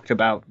talked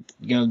about,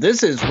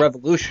 this is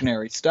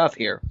revolutionary stuff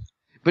here.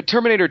 But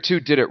Terminator 2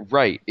 did it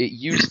right. It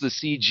used the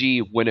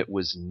CG when it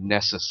was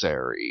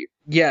necessary.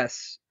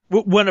 Yes.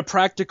 When a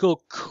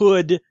practical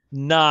could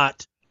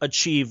not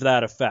achieve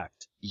that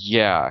effect.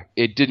 Yeah,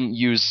 it didn't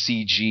use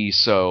CG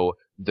so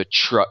the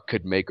truck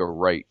could make a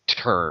right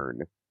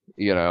turn.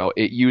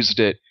 It used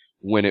it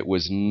when it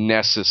was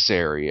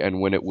necessary and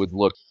when it would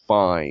look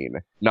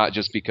fine, not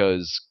just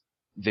because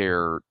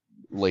they're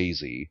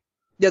lazy.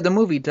 Yeah, the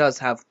movie does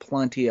have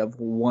plenty of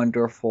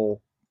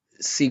wonderful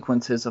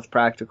sequences of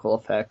practical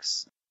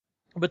effects.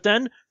 But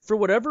then, for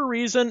whatever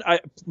reason,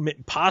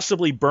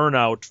 possibly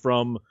burnout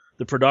from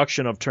the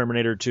production of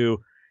Terminator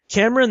 2,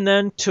 Cameron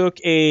then took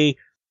a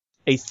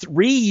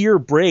 3-year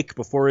break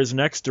before his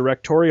next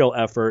directorial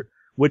effort,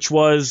 which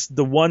was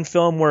the one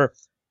film where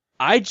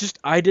I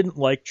didn't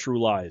like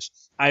True Lies.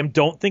 I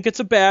don't think it's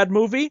a bad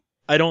movie.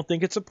 I don't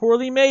think it's a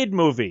poorly made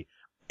movie.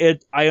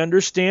 I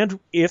understand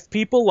if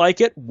people like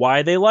it,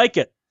 why they like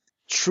it.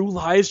 True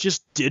Lies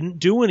just didn't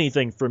do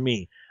anything for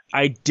me.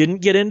 I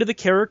didn't get into the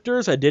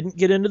characters. I didn't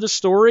get into the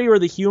story or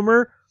the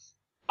humor.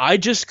 I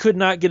just could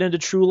not get into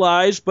True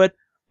Lies, but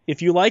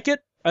if you like it,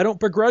 I don't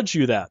begrudge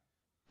you that.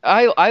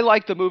 I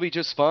like the movie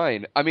just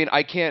fine. I mean,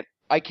 I can't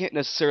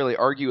necessarily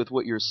argue with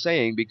what you're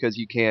saying, because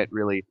you can't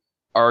really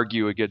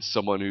argue against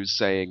someone who's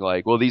saying,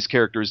 like, well, these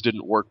characters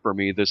didn't work for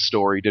me, this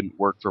story didn't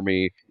work for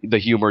me, the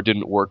humor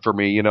didn't work for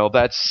me.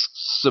 That's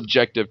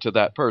subjective to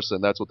that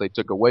person. That's what they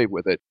took away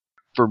with it.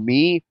 For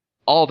me,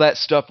 all that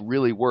stuff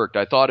really worked.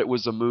 I thought it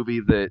was a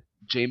movie that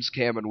James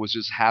Cameron was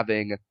just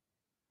having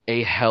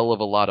a hell of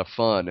a lot of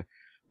fun.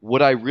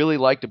 What I really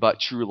liked about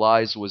True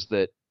Lies was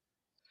that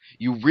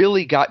you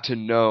really got to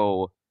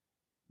know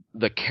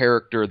the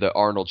character that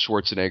Arnold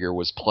Schwarzenegger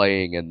was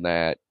playing in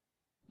that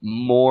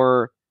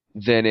more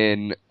than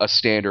in a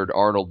standard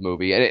Arnold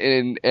movie.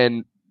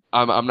 And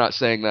I'm not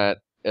saying that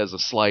as a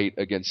slight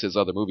against his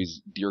other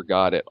movies, dear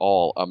God, at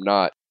all. I'm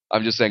not.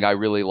 I'm just saying I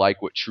really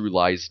like what True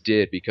Lies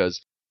did,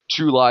 because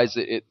True Lies,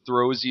 it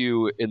throws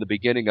you, in the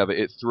beginning of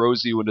it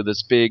throws you into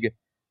this big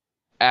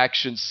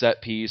action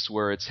set piece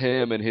where it's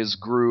him and his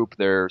group.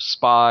 They're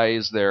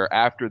spies. They're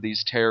after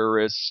these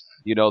terrorists.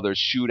 You know, there's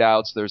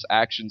shootouts. There's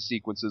action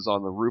sequences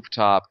on the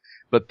rooftop.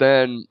 But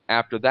then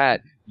after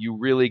that, you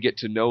really get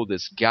to know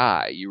this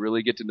guy. You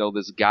really get to know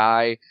this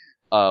guy,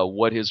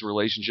 what his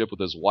relationship with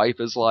his wife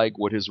is like,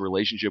 what his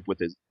relationship with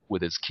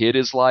his kid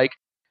is like.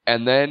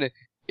 And then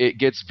it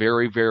gets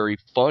very, very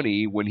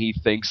funny when he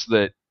thinks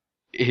that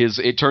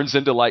it turns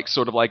into like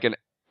sort of like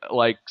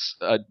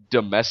a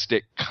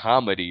domestic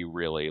comedy,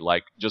 really,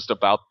 like just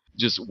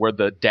where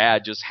the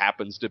dad just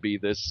happens to be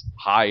this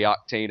high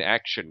octane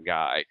action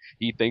guy.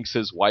 He thinks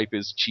his wife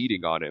is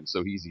cheating on him,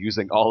 so he's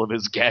using all of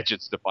his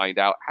gadgets to find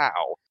out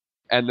how.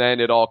 And then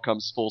it all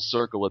comes full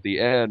circle at the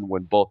end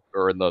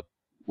in the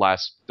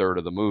last third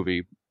of the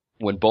movie,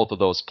 when both of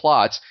those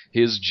plots,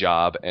 his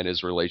job and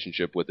his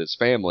relationship with his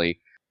family,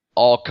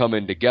 all come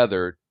in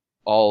together,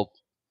 all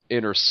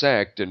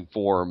intersect and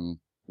form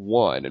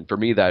one. And for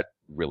me, that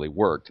really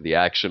worked. The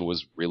action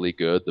was really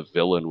good. The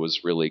villain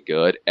was really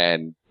good.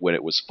 And when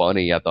it was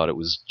funny, I thought it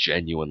was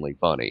genuinely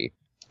funny.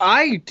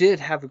 I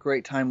did have a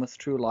great time with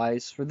True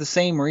Lies for the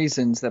same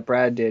reasons that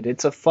Brad did.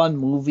 It's a fun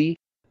movie.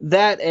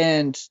 That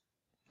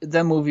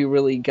movie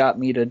really got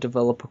me to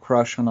develop a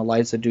crush on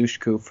Eliza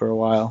Dushku for a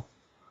while,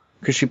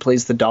 because she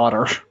plays the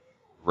daughter.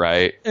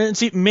 Right. And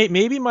see,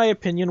 maybe my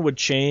opinion would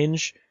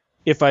change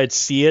if I'd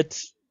see it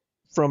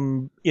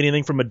from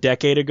anything from a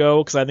decade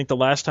ago, because I think the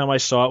last time I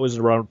saw it was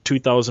around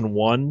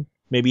 2001,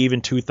 maybe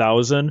even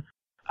 2000.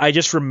 I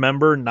just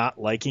remember not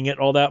liking it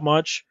all that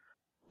much.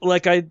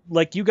 Like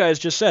you guys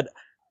just said,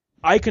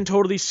 I can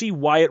totally see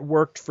why it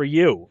worked for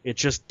you. It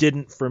just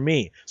didn't for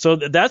me. So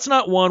that's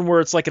not one where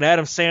it's like an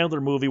Adam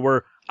Sandler movie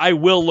where I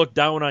will look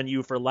down on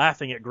you for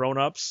laughing at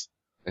grown-ups.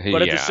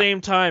 But at the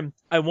same time,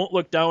 I won't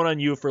look down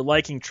on you for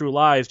liking True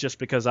Lies just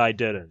because I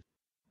didn't.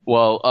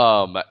 Well,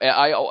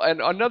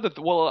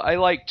 I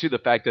like too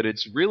the fact that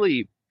it's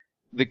really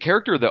the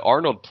character that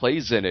Arnold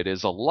plays in it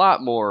is a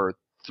lot more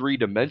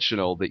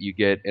three-dimensional that you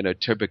get in a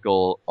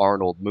typical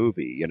Arnold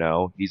movie. You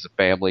know, he's a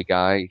family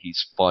guy,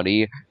 he's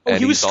funny. Oh, and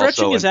he was he's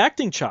stretching his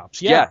acting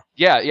chops. Yeah.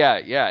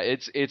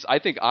 It's I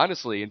think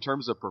honestly, in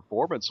terms of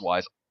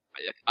performance-wise,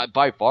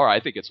 by far, I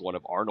think it's one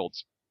of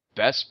Arnold's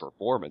best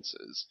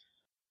performances.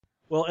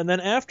 Well, and then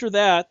after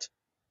that,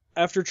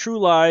 after True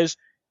Lies,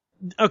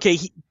 okay,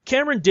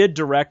 Cameron did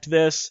direct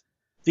this.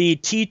 The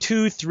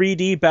T2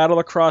 3D Battle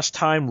Across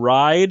Time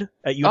ride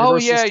at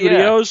Universal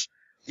Studios.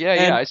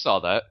 Yeah, I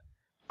saw that.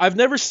 I've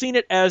never seen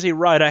it as a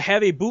ride. I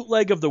have a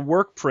bootleg of the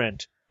work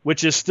print,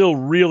 which is still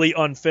really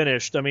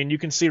unfinished. I mean, you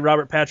can see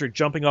Robert Patrick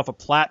jumping off a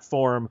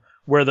platform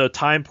where the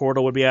time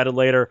portal would be added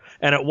later,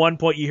 and at one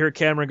point you hear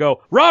Cameron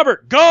go,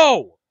 "Robert,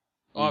 go!"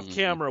 off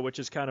camera, which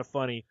is kind of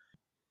funny.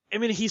 I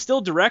mean, he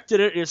still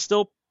directed it. It's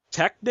still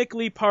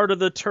technically part of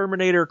the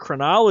Terminator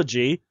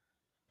chronology.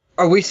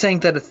 Are we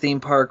saying that a theme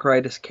park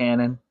ride is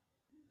canon?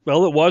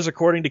 Well, it was,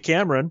 according to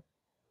Cameron.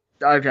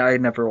 I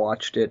never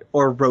watched it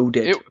or rode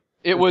it.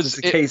 It was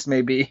the case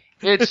may be.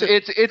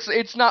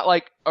 It's not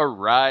like a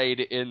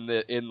ride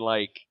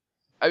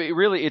I mean,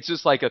 really, it's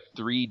just like a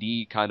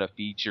 3D kind of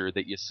feature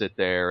that you sit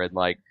there and,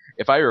 like,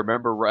 if I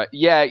remember right,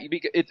 yeah,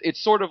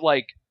 it's sort of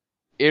like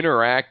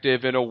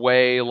interactive in a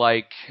way,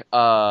 like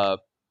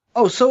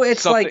so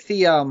it's like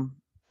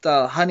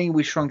the Honey,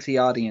 We Shrunk the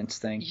Audience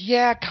thing.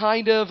 Yeah,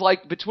 kind of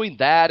like between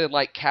that and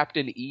like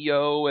Captain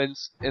EO and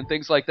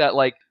things like that.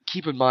 Like,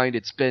 keep in mind,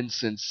 it's been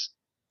since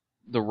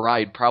the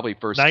ride probably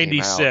first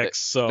 96, came out.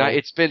 so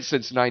it's been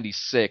since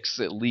 96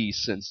 at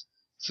least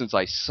since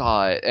I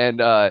saw it,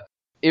 and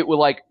it would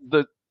like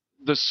the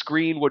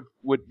screen would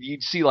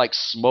you'd see like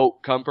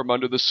smoke come from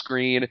under the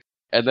screen,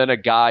 and then a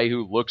guy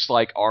who looks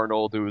like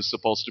Arnold, who is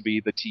supposed to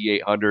be the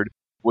T-800,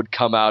 would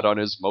come out on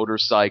his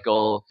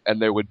motorcycle, and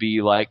there would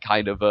be like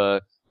kind of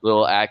a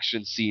little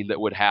action scene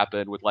that would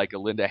happen with like a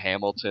Linda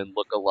Hamilton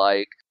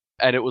look-alike,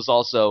 and it was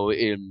also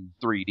in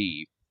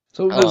 3D.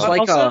 So it was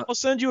I'll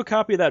send you a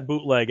copy of that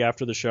bootleg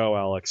after the show,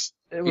 Alex.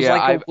 It was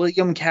a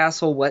William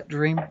Castle wet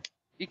dream.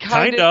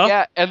 Kinda,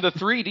 yeah. And the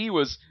 3D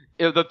was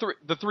the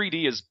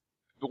 3D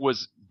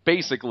was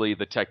basically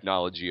the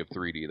technology of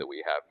 3D that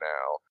we have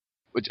now.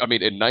 Which, I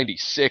mean, in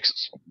 96,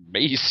 it's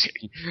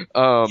amazing.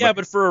 Yeah,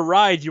 but for a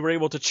ride, you were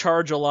able to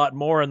charge a lot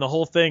more, and the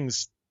whole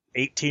thing's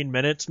 18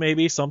 minutes,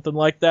 maybe, something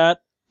like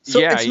that. So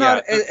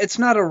it's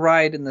not a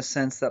ride in the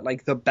sense that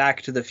like the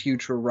Back to the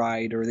Future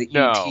ride or the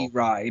E.T.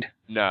 ride.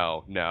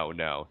 No, not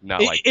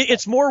like that.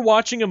 It's more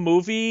watching a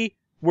movie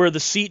where the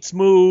seats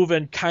move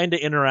and kind of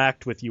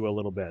interact with you a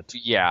little bit.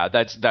 Yeah,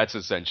 that's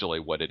essentially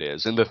what it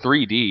is. And the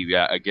 3D,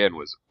 again,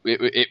 was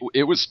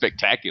it was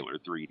spectacular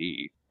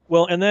 3D.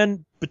 Well, and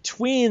then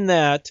between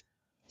that,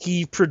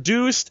 he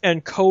produced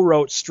and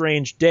co-wrote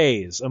Strange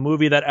Days, a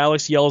movie that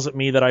Alex yells at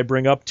me that I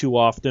bring up too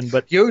often,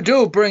 but you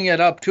do bring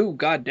it up too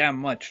goddamn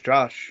much,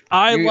 Josh.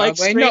 I like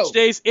Strange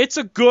Days. It's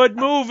a good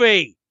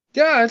movie.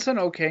 Yeah, it's an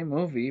okay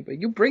movie,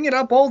 but you bring it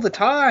up all the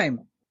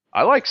time.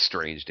 I like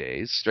Strange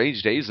Days.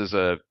 Strange Days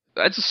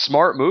that's a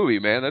smart movie,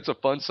 man. That's a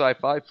fun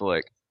sci-fi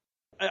flick.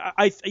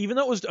 I even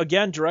though it was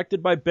again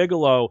directed by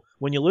Bigelow,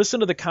 when you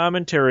listen to the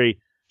commentary,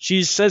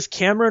 She says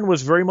Cameron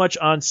was very much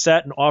on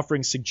set and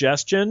offering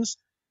suggestions,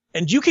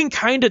 and you can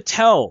kind of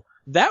tell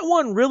that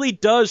one really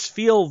does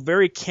feel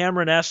very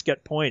Cameron-esque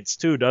at points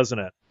too, doesn't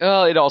it?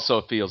 Well, it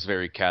also feels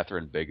very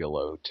Catherine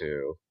Bigelow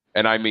too,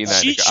 and I mean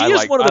that. She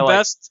is one of the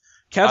best.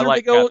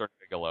 Catherine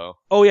Bigelow.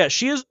 Oh yeah,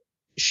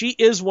 she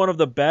is one of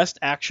the best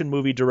action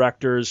movie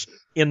directors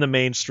in the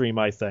mainstream,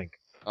 I think.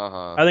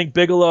 Uh-huh. I think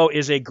Bigelow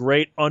is a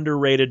great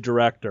underrated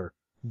director,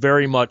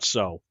 very much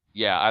so.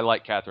 Yeah, I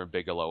like Catherine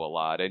Bigelow a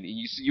lot, and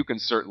you can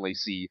certainly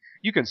see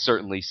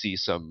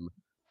some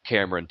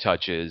Cameron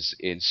touches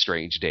in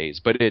Strange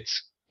Days, but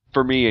it's,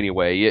 for me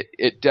anyway,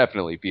 it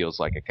definitely feels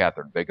like a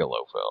Catherine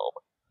Bigelow film.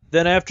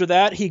 Then after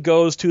that, he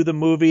goes to the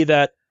movie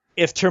that,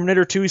 if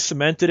Terminator 2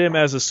 cemented him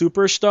as a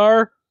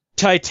superstar,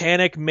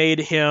 Titanic made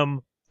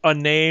him a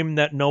name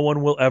that no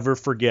one will ever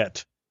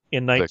forget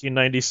in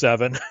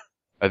 1997.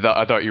 I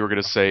thought you were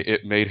going to say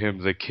it made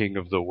him the king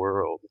of the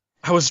world.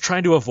 I was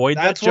trying to avoid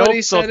that joke, That's what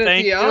he said at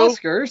thank the you.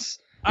 Oscars.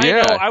 I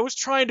Yeah. know, I was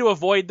trying to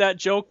avoid that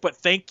joke, but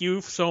thank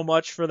you so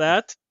much for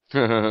that.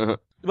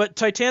 But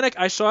Titanic,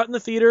 I saw it in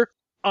the theater.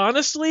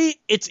 Honestly,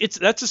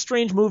 that's a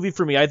strange movie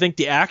for me. I think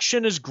the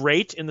action is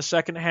great in the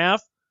second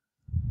half,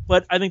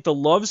 but I think the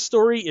love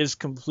story is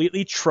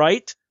completely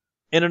trite.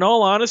 And in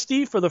all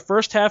honesty, for the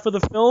first half of the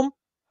film,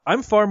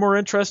 I'm far more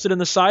interested in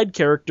the side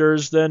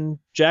characters than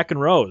Jack and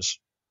Rose.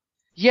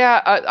 Yeah,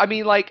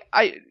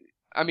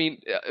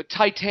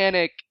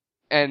 Titanic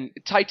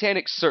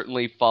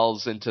certainly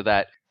falls into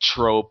that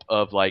trope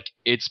of, like,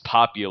 it's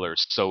popular,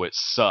 so it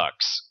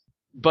sucks.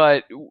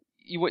 But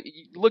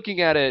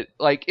looking at it,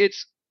 like,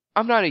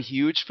 I'm not a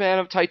huge fan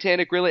of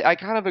Titanic, really. I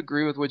kind of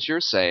agree with what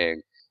you're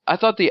saying. I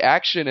thought the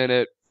action in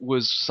it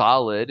was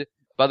solid.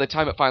 By the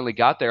time it finally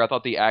got there, I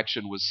thought the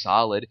action was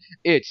solid.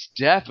 It's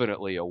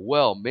definitely a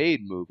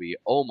well-made movie.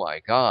 Oh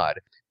my god.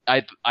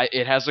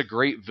 It has a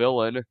great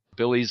villain,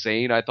 Billy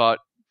Zane. I thought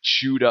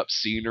chewed up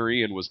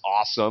scenery and was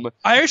awesome.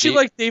 I actually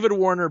like David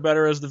Warner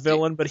better as the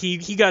villain, but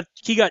he got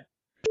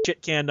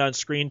shit canned on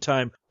screen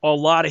time. A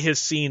lot of his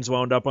scenes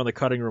wound up on the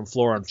cutting room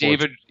floor.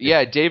 Unfortunately,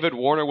 David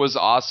Warner was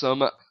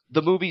awesome.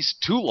 The movie's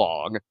too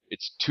long.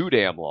 It's too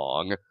damn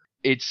long.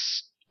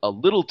 It's a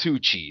little too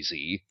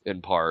cheesy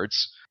in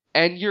parts.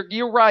 And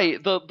you're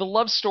right. The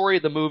love story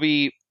of the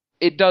movie,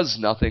 it does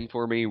nothing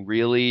for me,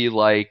 really.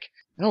 Like,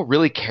 I don't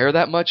really care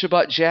that much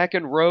about Jack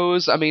and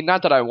Rose. I mean,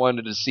 not that I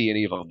wanted to see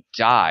any of them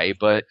die,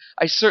 but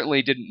I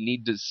certainly didn't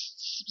need to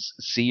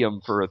see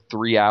them for a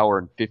 3-hour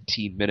and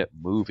 15-minute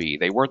movie.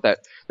 They weren't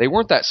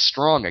that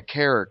strong of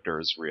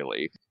characters,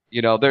 really.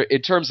 You know,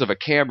 in terms of a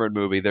Cameron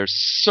movie, they're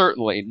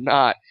certainly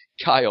not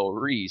Kyle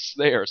Reese.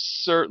 They are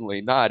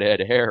certainly not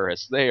Ed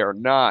Harris. They are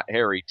not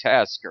Harry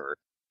Tasker,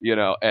 you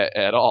know,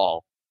 at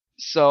all.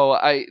 So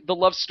the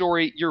love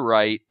story, you're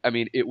right. I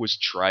mean, it was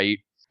trite.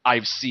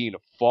 I've seen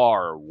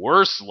far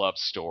worse love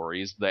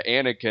stories. The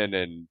Anakin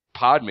and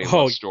Padme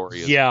love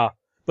story is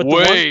but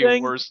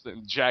way worse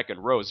than Jack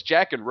and Rose.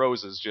 Jack and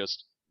Rose is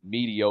just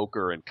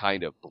mediocre and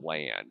kind of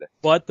bland.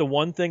 But the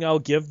one thing I'll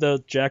give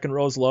the Jack and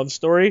Rose love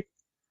story,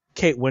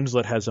 Kate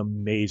Winslet has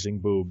amazing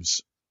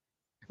boobs.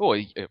 Well,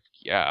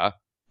 yeah.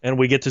 And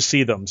we get to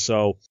see them,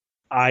 so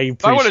I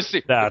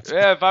appreciate that.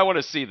 Yeah, if I want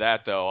to see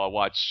that, though,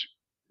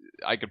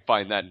 I could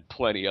find that in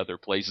plenty other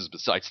places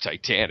besides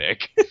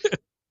Titanic.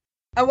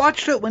 I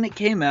watched it when it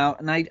came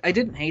out, and I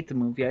didn't hate the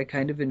movie. I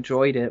kind of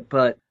enjoyed it,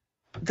 but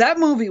that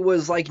movie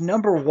was like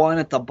 #1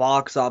 at the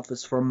box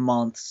office for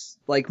months.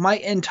 Like, my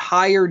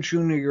entire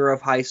junior year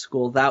of high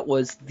school, that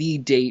was the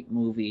date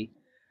movie.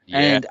 Yeah.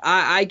 And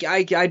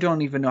I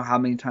don't even know how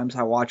many times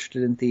I watched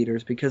it in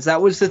theaters, because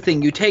that was the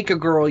thing. You take a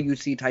girl, you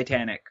see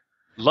Titanic.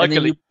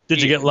 Luckily,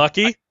 did you get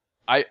lucky?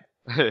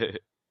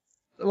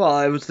 Well,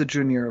 I was the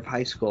junior of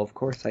high school, of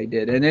course I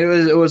did. And it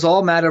was all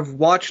a matter of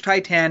watch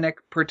Titanic,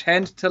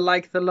 pretend to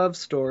like the love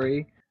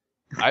story.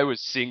 I was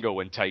single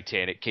when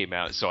Titanic came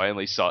out, so I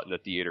only saw it in the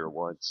theater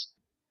once.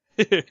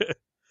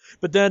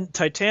 But then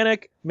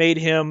Titanic made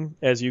him,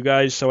 as you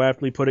guys so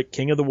aptly put it,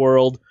 king of the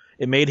world.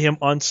 It made him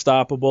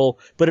unstoppable.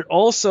 But it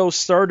also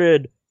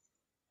started,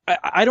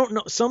 I don't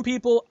know, some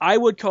people, I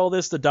would call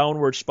this the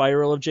downward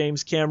spiral of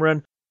James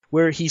Cameron,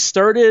 where he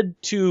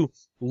started to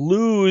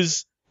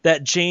lose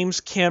that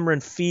James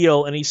Cameron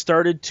feel, and he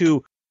started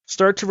to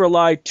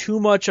rely too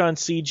much on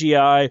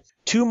CGI,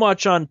 too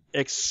much on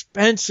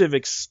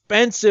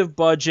expensive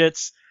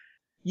budgets.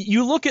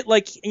 You look at,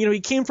 like, you know, he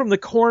came from the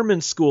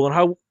Corman school, and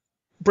how,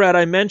 Brad,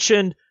 I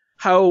mentioned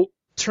how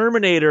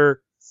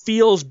Terminator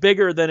feels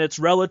bigger than its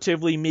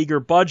relatively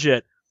meager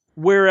budget,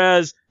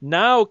 whereas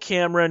now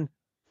Cameron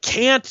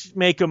can't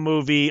make a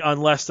movie on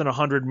less than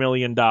 $100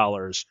 million.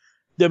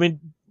 I mean,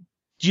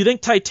 do you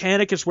think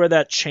Titanic is where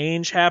that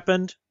change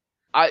happened?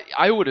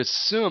 I would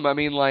assume. I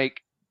mean,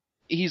 like,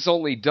 he's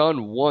only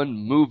done one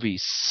movie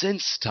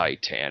since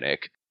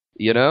Titanic,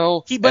 you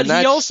know? He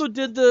also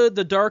did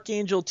the Dark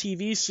Angel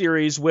TV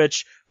series,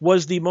 which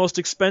was the most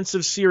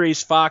expensive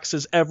series Fox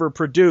has ever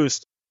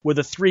produced, with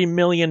a $3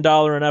 million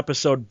an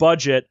episode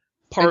budget,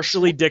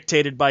 partially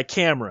dictated by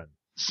Cameron.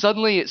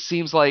 Suddenly it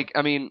seems like,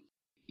 I mean,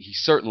 he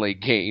certainly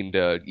gained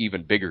an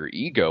even bigger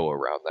ego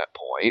around that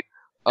point.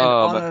 And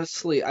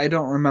honestly, I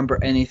don't remember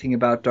anything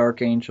about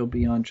Dark Angel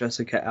beyond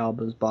Jessica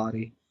Alba's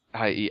body.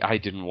 I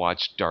didn't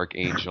watch Dark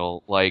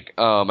Angel,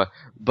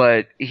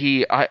 but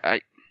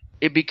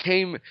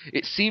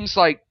it seems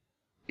like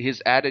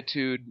his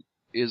attitude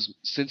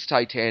since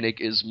Titanic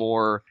is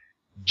more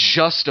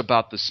just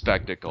about the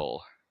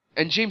spectacle.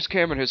 And James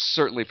Cameron has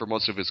certainly for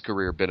most of his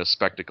career been a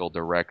spectacle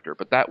director,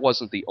 but that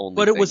wasn't the only thing.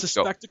 But it was a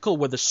spectacle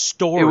with a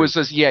story. It was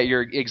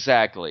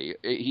exactly.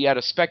 He had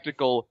a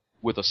spectacle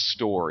with a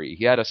story.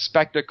 He had a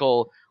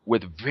spectacle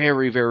with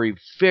very, very,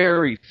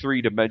 very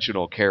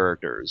three-dimensional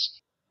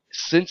characters.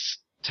 Since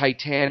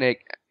Titanic,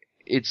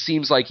 it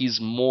seems like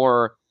he's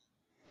more...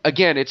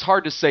 Again, it's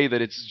hard to say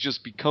that it's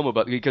just become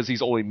about... because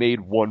he's only made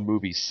one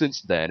movie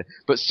since then,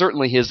 but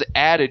certainly his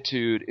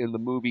attitude in the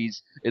movie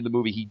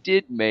he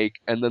did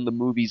make, and then the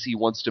movies he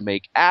wants to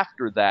make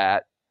after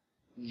that,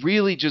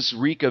 really just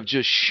reek of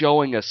just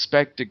showing a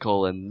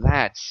spectacle, and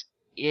that's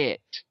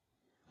it.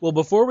 Well,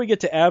 before we get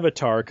to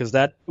Avatar, because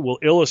that will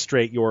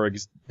illustrate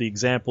the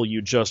example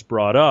you just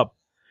brought up,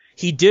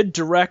 he did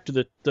direct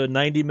the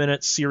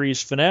 90-minute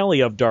series finale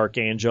of Dark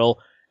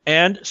Angel,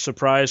 and,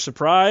 surprise,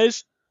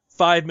 surprise,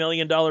 $5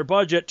 million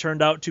budget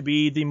turned out to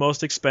be the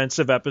most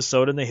expensive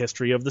episode in the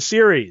history of the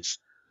series.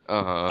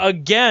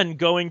 Again,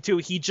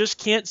 he just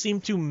can't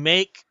seem to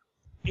make,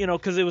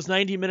 because it was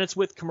 90 minutes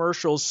with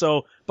commercials,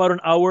 so about an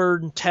hour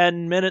and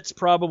 10 minutes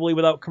probably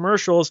without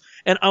commercials,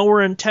 an hour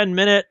and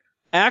 10-minute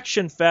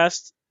action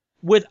fest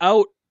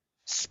without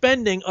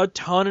spending a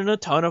ton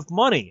of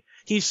money.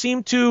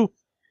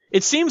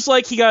 It seems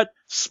like he got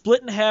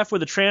split in half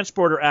with a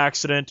transporter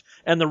accident,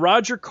 and the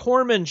Roger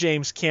Corman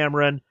James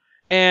Cameron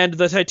and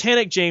the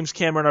Titanic James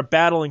Cameron are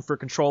battling for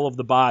control of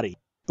the body.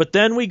 But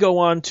then we go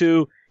on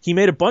to, he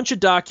made a bunch of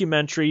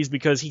documentaries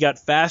because he got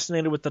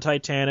fascinated with the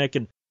Titanic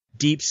and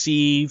deep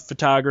sea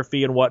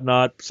photography and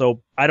whatnot,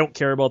 so I don't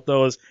care about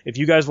those. If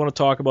you guys want to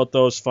talk about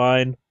those,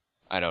 fine.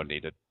 I don't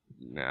need it.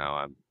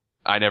 No,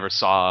 I never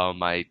saw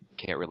them. I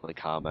can't really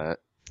comment.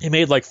 He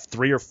made like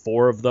 3 or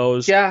 4 of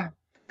those. Yeah,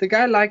 the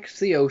guy likes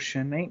the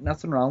ocean. Ain't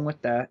nothing wrong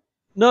with that.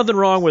 Nothing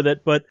wrong with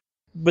it, but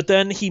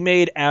then he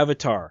made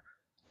Avatar.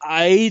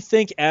 I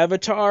think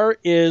Avatar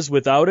is,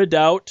 without a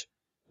doubt,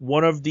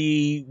 one of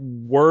the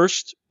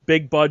worst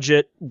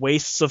big-budget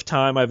wastes of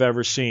time I've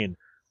ever seen.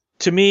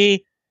 To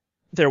me,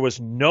 there was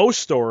no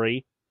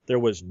story, there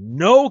was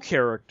no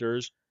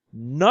characters,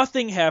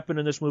 nothing happened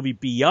in this movie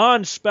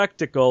beyond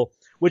spectacle,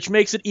 which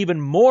makes it even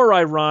more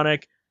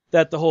ironic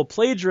that the whole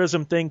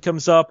plagiarism thing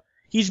comes up.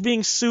 He's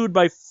being sued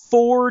by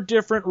 4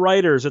 different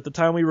writers at the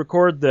time we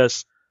record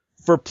this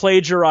for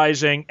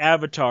plagiarizing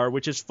Avatar,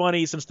 which is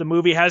funny since the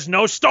movie has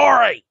no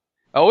story.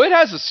 Oh, it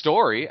has a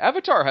story.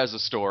 Avatar has a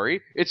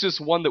story. It's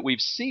just one that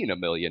we've seen a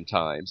million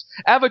times.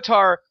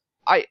 Avatar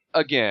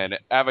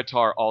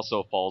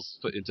also falls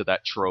into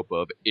that trope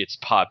of it's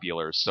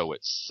popular, so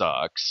it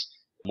sucks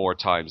more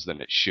times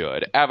than it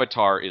should.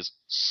 Avatar is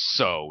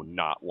so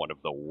not one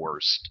of the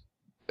worst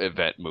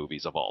event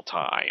movies of all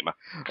time.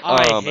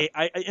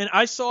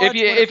 I saw it when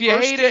it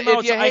first came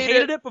out. I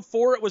hated it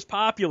before it was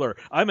popular.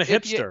 I'm a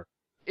hipster.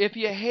 If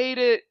you hate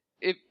it,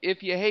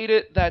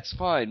 that's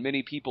fine.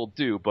 Many people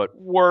do, but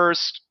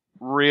worst,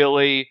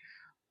 really.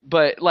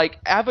 But like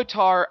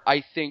Avatar,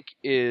 I think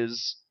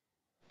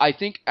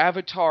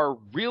Avatar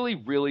really,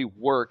 really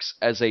works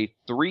as a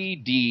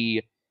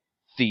 3D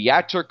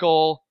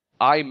theatrical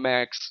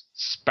IMAX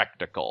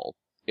spectacle.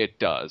 It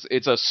does.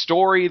 It's a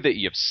story that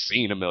you've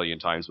seen a million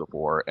times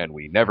before and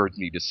we never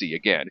need to see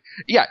again.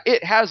 Yeah,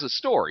 it has a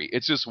story.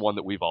 It's just one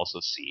that we've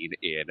also seen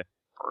in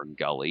Fern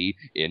Gully,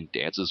 in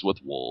Dances with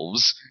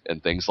Wolves,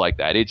 and things like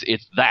that. It's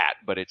that,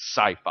 but it's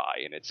sci-fi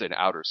and it's in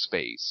outer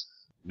space.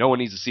 No one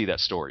needs to see that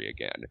story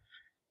again.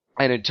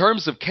 And in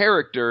terms of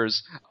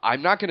characters,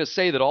 I'm not going to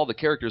say that all the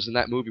characters in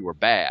that movie were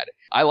bad.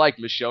 I liked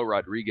Michelle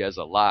Rodriguez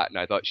a lot, and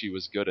I thought she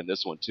was good in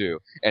this one too.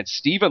 And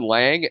Stephen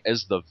Lang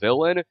as the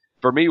villain,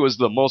 for me, was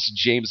the most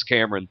James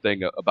Cameron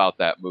thing about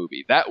that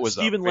movie. That was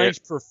Stephen Lang's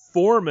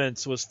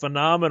performance was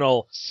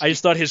phenomenal. I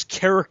just thought his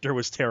character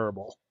was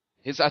terrible.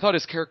 I thought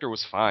his character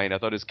was fine. I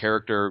thought his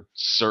character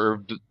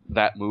served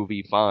that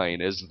movie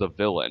fine as the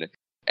villain.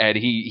 And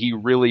he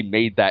really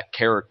made that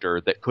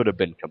character that could have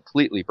been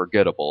completely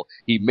forgettable.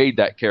 He made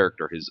that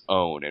character his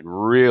own and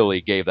really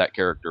gave that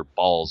character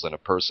balls and a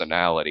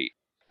personality.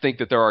 I think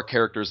that there are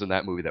characters in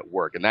that movie that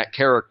work. And that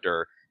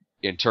character,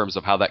 in terms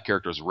of how that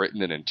character is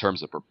written and in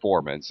terms of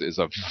performance, is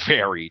a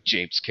very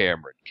James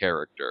Cameron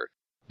character.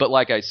 But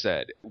like I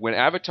said, when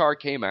Avatar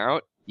came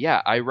out,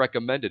 yeah, I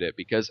recommended it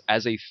because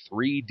as a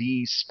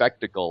 3D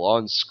spectacle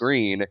on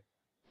screen,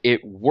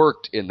 it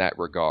worked in that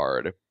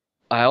regard.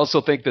 I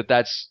also think that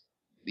that's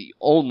the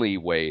only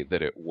way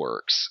that it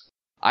works.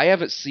 I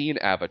haven't seen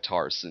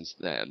Avatar since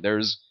then.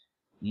 There's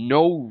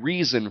no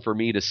reason for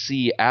me to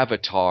see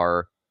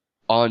Avatar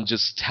on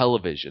just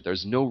television.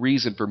 There's no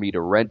reason for me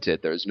to rent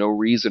it. There's no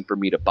reason for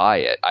me to buy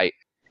it.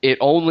 It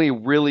only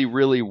really,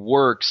 really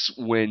works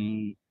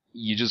when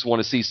you just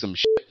want to see some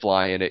shit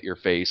flying at your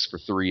face for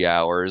 3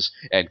 hours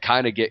and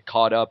kind of get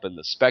caught up in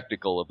the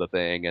spectacle of the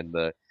thing and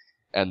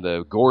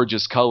the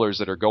gorgeous colors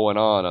that are going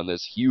on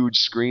this huge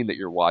screen that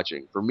you're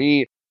watching. For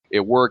me,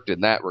 it worked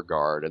in that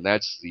regard, and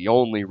that's the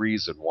only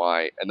reason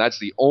why, and that's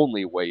the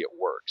only way it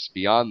works.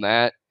 Beyond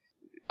that,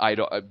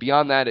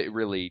 it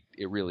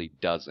really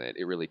doesn't.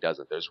 It really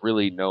doesn't. There's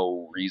really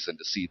no reason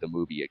to see the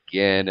movie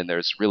again, and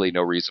there's really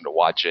no reason to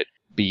watch it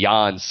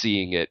beyond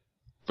seeing it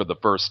for the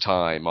first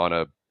time on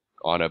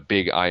a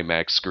big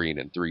IMAX screen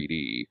in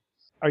 3D.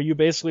 Are you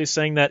basically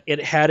saying that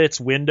it had its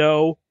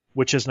window,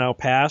 which is now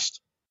past?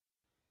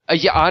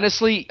 Yeah,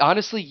 honestly,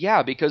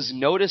 yeah, because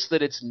notice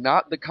that it's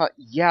not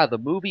the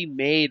movie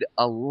made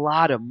a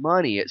lot of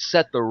money. It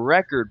set the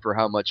record for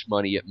how much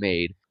money it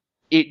made.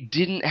 It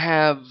didn't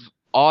have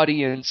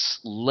audience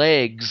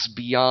legs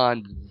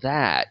beyond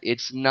that.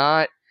 It's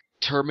not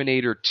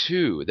Terminator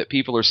 2 that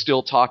people are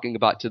still talking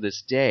about to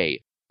this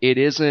day. It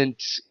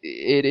isn't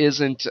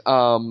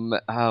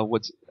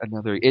what's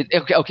another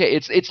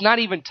it's not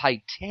even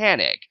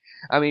Titanic.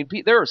 I mean,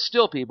 there are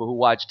still people who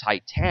watch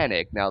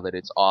Titanic now that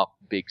it's off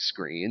big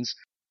screens.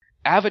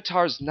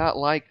 Avatar's not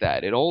like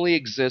that. It only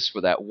exists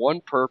for that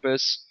one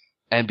purpose,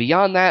 and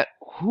beyond that,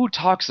 who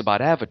talks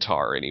about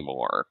Avatar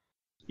anymore?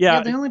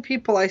 Yeah, the only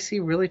people I see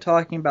really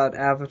talking about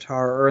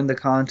Avatar are in the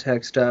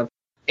context of,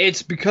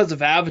 it's because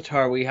of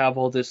Avatar we have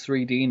all this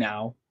 3D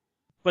now.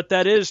 But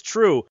that is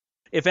true.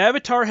 If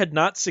Avatar had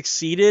not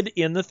succeeded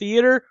in the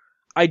theater,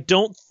 I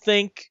don't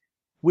think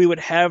we would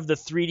have the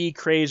 3D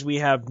craze we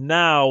have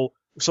now.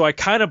 So I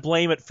kind of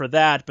blame it for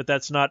that, but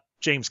that's not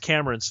James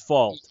Cameron's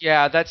fault.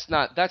 Yeah, that's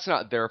not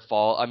their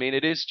fault. I mean,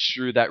 it is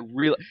true that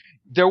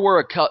there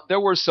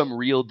were some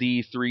real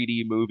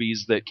 3D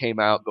movies that came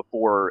out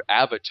before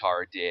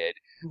Avatar did.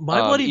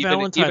 My Bloody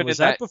Valentine, was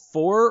that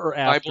before or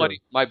after?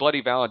 My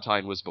Bloody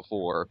Valentine was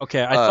before.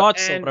 Okay, I thought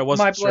so, but I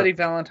wasn't sure. My Bloody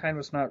Valentine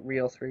was not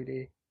real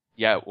 3D.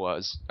 Yeah, it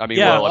was. I mean,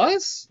 yeah, well, it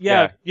was?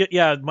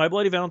 Yeah, My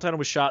Bloody Valentine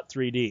was shot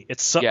 3D.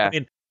 I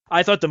mean,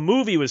 I thought the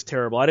movie was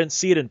terrible. I didn't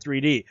see it in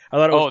 3D. I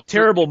thought it was a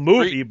terrible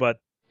movie, but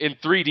in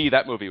 3D,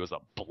 that movie was a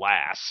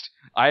blast.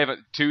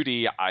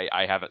 2D,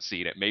 I haven't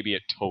seen it. Maybe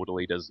it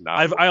totally does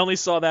not. I only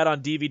saw that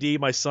on DVD.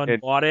 My son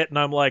bought it, and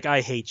I'm like,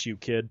 I hate you,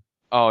 kid.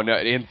 Oh, no,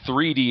 in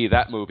 3D,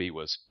 that movie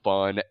was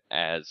fun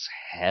as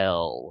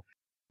hell.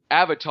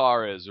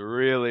 Avatar is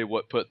really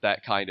what put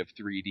that kind of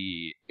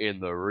 3D in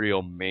the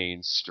real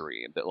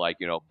mainstream. That,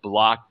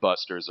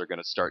 blockbusters are going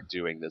to start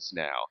doing this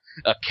now.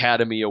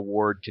 Academy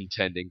Award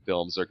contending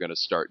films are going to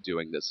start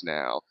doing this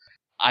now.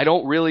 I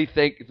don't really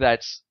think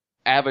that's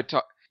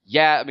Avatar.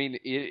 Yeah, I mean,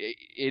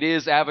 it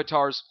is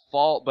Avatar's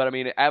fault, but I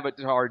mean,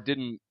 Avatar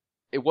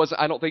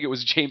I don't think it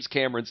was James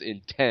Cameron's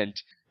intent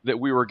that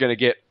we were going to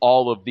get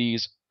all of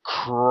these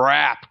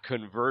crap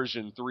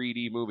conversion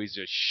 3D movies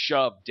just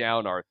shoved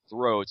down our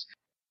throats.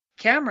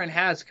 Cameron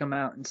has come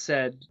out and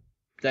said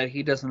that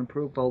he doesn't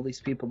approve of all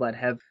these people that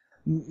have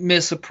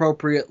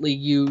misappropriately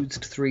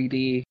used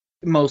 3D,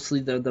 mostly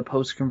the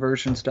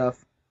post-conversion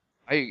stuff.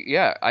 I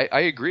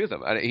agree with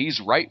him.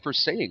 He's right for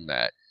saying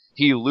that.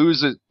 He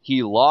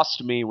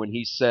lost me when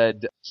he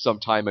said some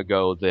time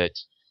ago that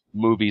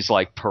movies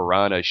like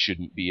Piranha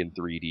shouldn't be in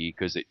 3D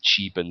because it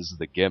cheapens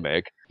the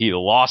gimmick. He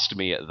lost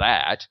me at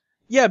that.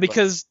 Yeah,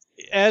 because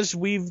as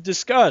we've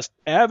discussed,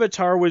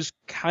 Avatar was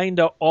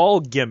kinda all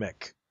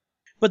gimmick.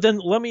 But then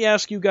let me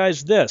ask you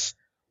guys this.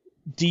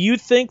 Do you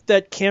think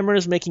that Cameron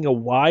is making a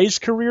wise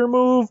career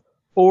move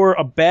or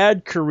a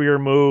bad career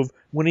move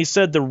when he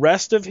said the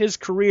rest of his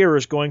career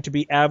is going to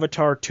be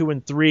Avatar 2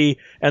 and 3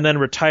 and then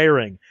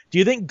retiring? Do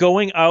you think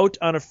going out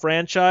on a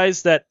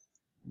franchise that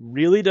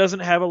really doesn't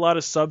have a lot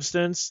of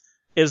substance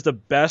is the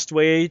best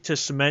way to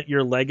cement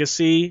your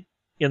legacy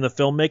in the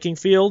filmmaking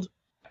field?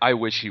 I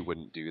wish he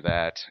wouldn't do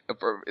that.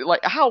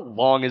 How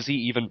long is he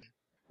even...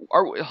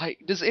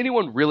 does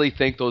anyone really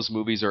think those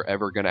movies are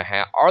ever going to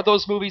happen? Are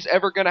those movies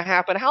ever going to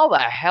happen? How the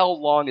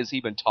hell long has he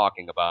been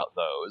talking about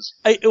those?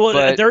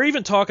 They're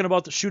even talking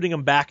about shooting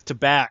them back to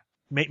back,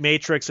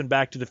 Matrix and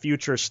Back to the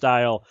Future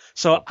style.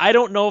 So I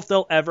don't know if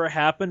they'll ever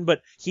happen,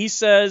 but he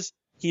says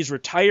he's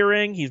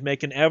retiring, he's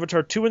making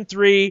Avatar 2 and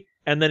 3,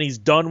 and then he's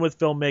done with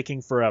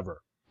filmmaking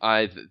forever.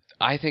 I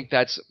think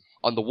that's...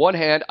 On the one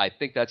hand, I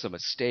think that's a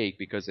mistake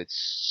because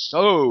it's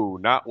so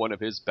not one of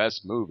his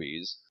best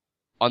movies.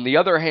 On the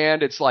other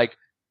hand, it's like,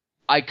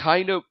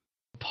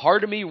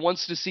 part of me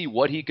wants to see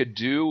what he could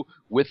do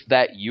with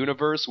that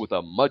universe with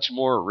a much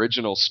more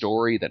original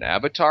story than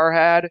Avatar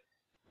had.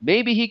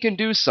 Maybe he can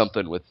do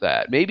something with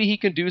that. Maybe he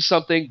can do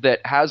something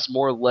that has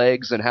more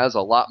legs and has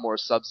a lot more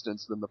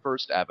substance than the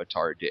first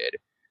Avatar did.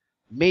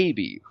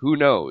 Maybe. Who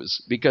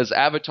knows? Because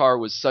Avatar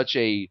was such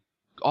a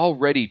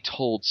already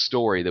told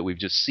story that we've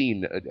just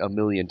seen a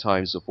million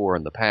times before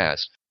in the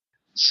past.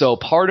 So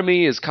part of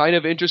me is kind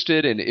of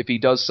interested in if he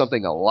does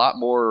something a lot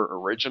more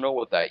original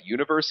with that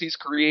universe he's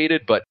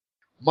created, but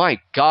my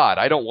God,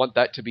 I don't want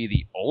that to be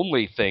the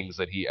only things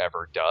that he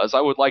ever does. I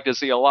would like to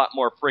see a lot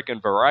more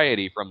frickin'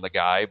 variety from the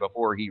guy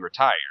before he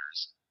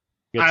retires.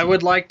 I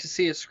would like to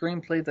see a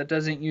screenplay that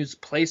doesn't use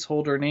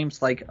placeholder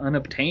names like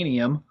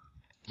Unobtainium.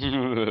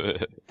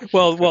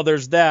 Well,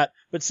 there's that.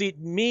 But see,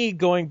 me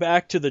going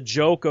back to the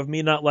joke of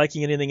me not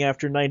liking anything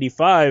after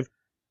 95,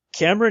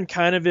 Cameron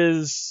kind of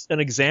is an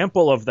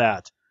example of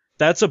that.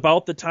 That's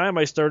about the time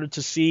I started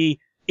to see,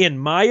 in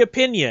my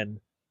opinion,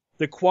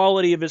 the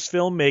quality of his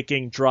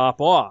filmmaking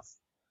drop off.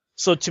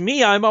 So to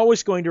me, I'm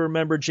always going to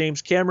remember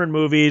James Cameron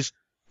movies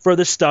for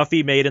the stuff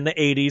he made in the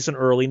 80s and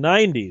early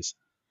 90s.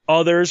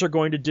 Others are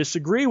going to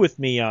disagree with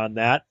me on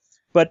that,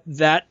 but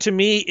that to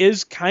me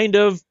is kind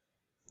of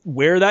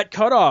where that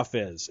cutoff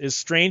is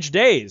Strange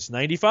Days,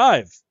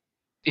 95.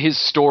 His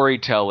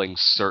storytelling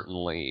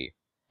certainly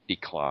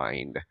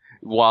declined.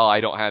 While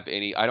I don't have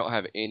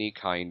any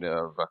kind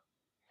of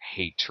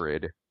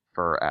hatred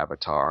for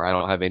Avatar. I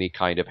don't have any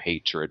kind of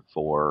hatred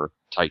for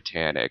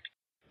Titanic.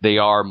 They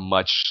are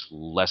much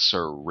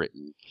lesser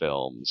written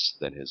films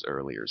than his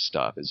earlier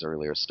stuff. His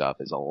earlier stuff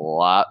is a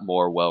lot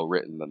more well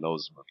written than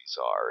those movies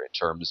are in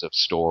terms of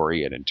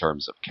story and in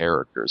terms of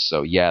characters.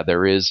 So yeah,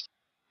 there is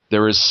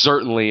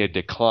certainly a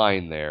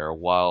decline there.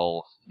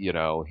 While, you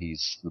know,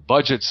 the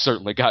budget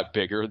certainly got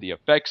bigger, the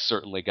effects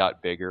certainly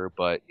got bigger,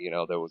 but, you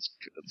know,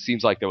 it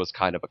seems like there was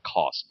kind of a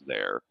cost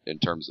there in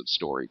terms of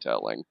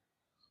storytelling.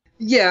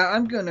 Yeah,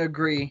 I'm going to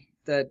agree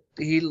that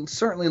he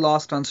certainly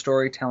lost on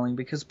storytelling,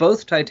 because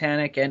both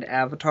Titanic and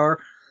Avatar,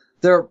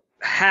 they're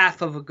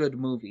half of a good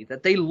movie,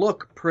 that they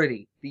look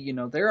pretty. You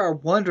know, there are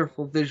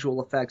wonderful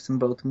visual effects in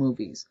both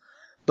movies,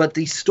 but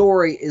the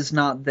story is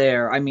not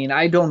there. I mean,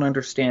 I don't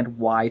understand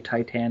why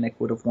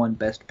Titanic would have won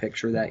Best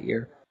Picture that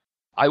year.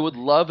 I would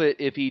love it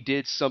if he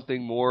did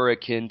something more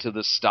akin to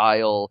the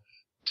style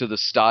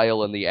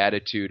and the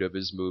attitude of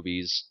his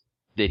movies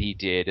that he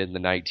did in the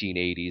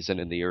 1980s and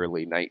in the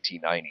early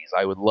 1990s.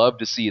 I would love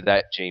to see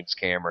that James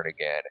Cameron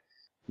again.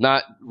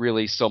 Not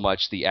really so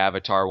much the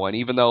Avatar one,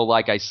 even though,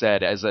 like I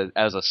said, as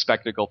a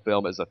spectacle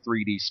film, as a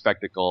 3D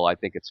spectacle, I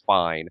think it's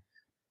fine.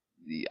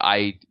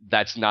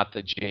 That's not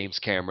the James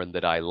Cameron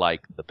that I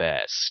like the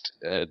best.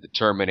 The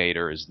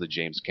Terminator is the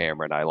James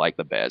Cameron I like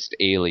the best.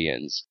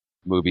 Aliens,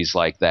 movies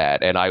like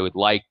that. And I would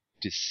like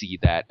to see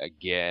that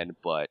again,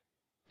 but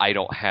I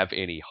don't have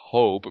any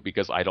hope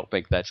because I don't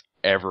think that's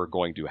ever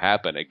going to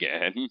happen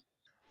again.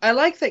 I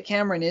like that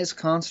Cameron is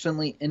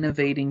constantly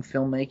innovating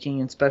filmmaking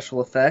and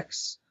special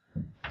effects,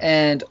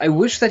 and I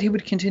wish that he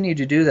would continue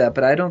to do that,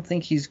 but I don't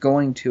think he's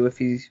going to if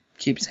he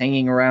keeps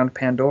hanging around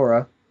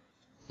Pandora.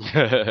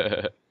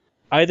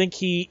 I think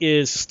he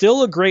is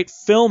still a great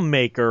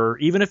filmmaker,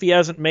 even if he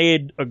hasn't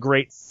made a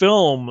great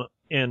film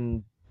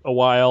in a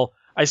while.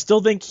 I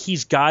still think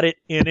he's got it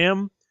in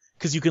him,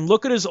 because you can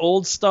look at his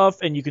old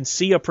stuff and you can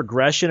see a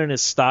progression in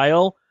his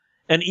style.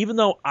 And even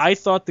though I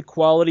thought the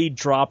quality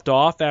dropped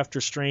off after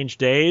Strange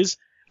Days,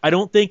 I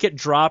don't think it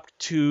dropped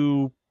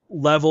to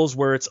levels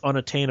where it's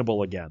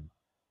unattainable again.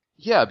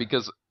 Yeah,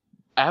 because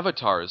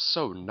Avatar is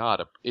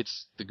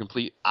it's the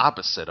complete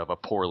opposite of a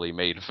poorly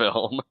made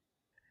film.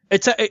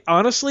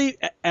 Honestly,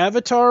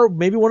 Avatar,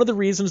 maybe one of the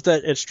reasons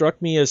that it struck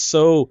me as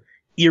so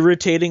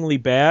irritatingly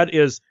bad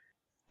is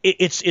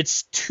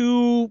it's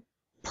too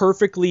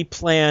perfectly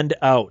planned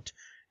out.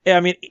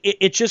 I mean,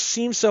 it just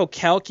seems so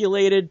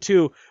calculated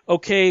to,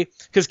 okay,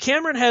 because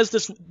Cameron has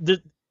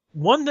the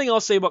one thing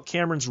I'll say about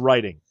Cameron's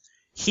writing.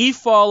 He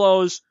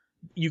follows,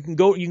 you can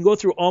go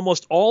through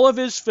almost all of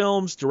his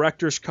films,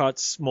 director's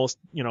cuts, most,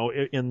 you know,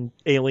 in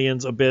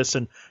Aliens, Abyss,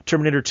 and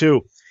Terminator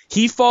 2.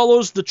 He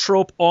follows the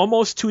trope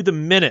almost to the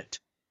minute.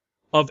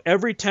 Of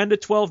every 10 to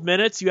 12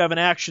 minutes, you have an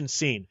action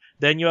scene.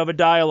 Then you have a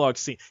dialogue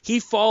scene. He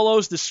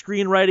follows the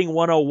screenwriting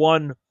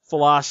 101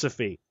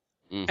 philosophy.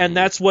 Mm-hmm. And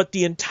that's what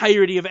the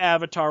entirety of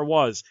Avatar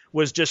was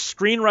just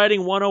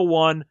screenwriting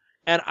 101,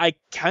 and I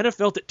kind of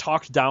felt it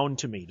talked down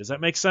to me. Does that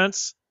make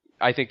sense?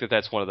 I think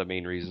that's one of the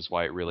main reasons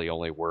why it really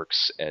only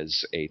works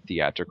as a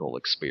theatrical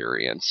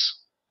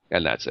experience,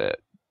 and that's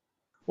it.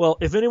 Well,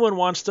 if anyone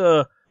wants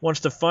to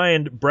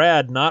find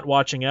Brad not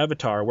watching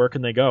Avatar, where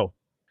can they go?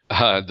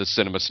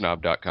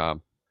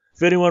 TheCinemaSnob.com.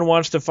 If anyone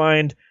wants to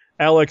find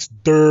Alex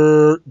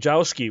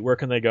Jowski, where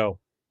can they go?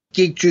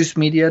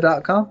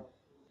 GeekJuiceMedia.com.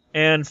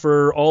 And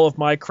for all of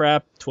my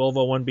crap,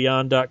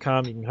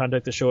 1201beyond.com. You can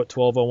contact the show at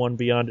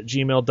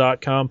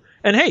 1201beyond@gmail.com.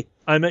 And hey,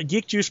 I'm at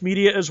Geek Juice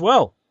Media as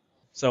well.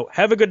 So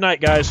have a good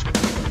night, guys.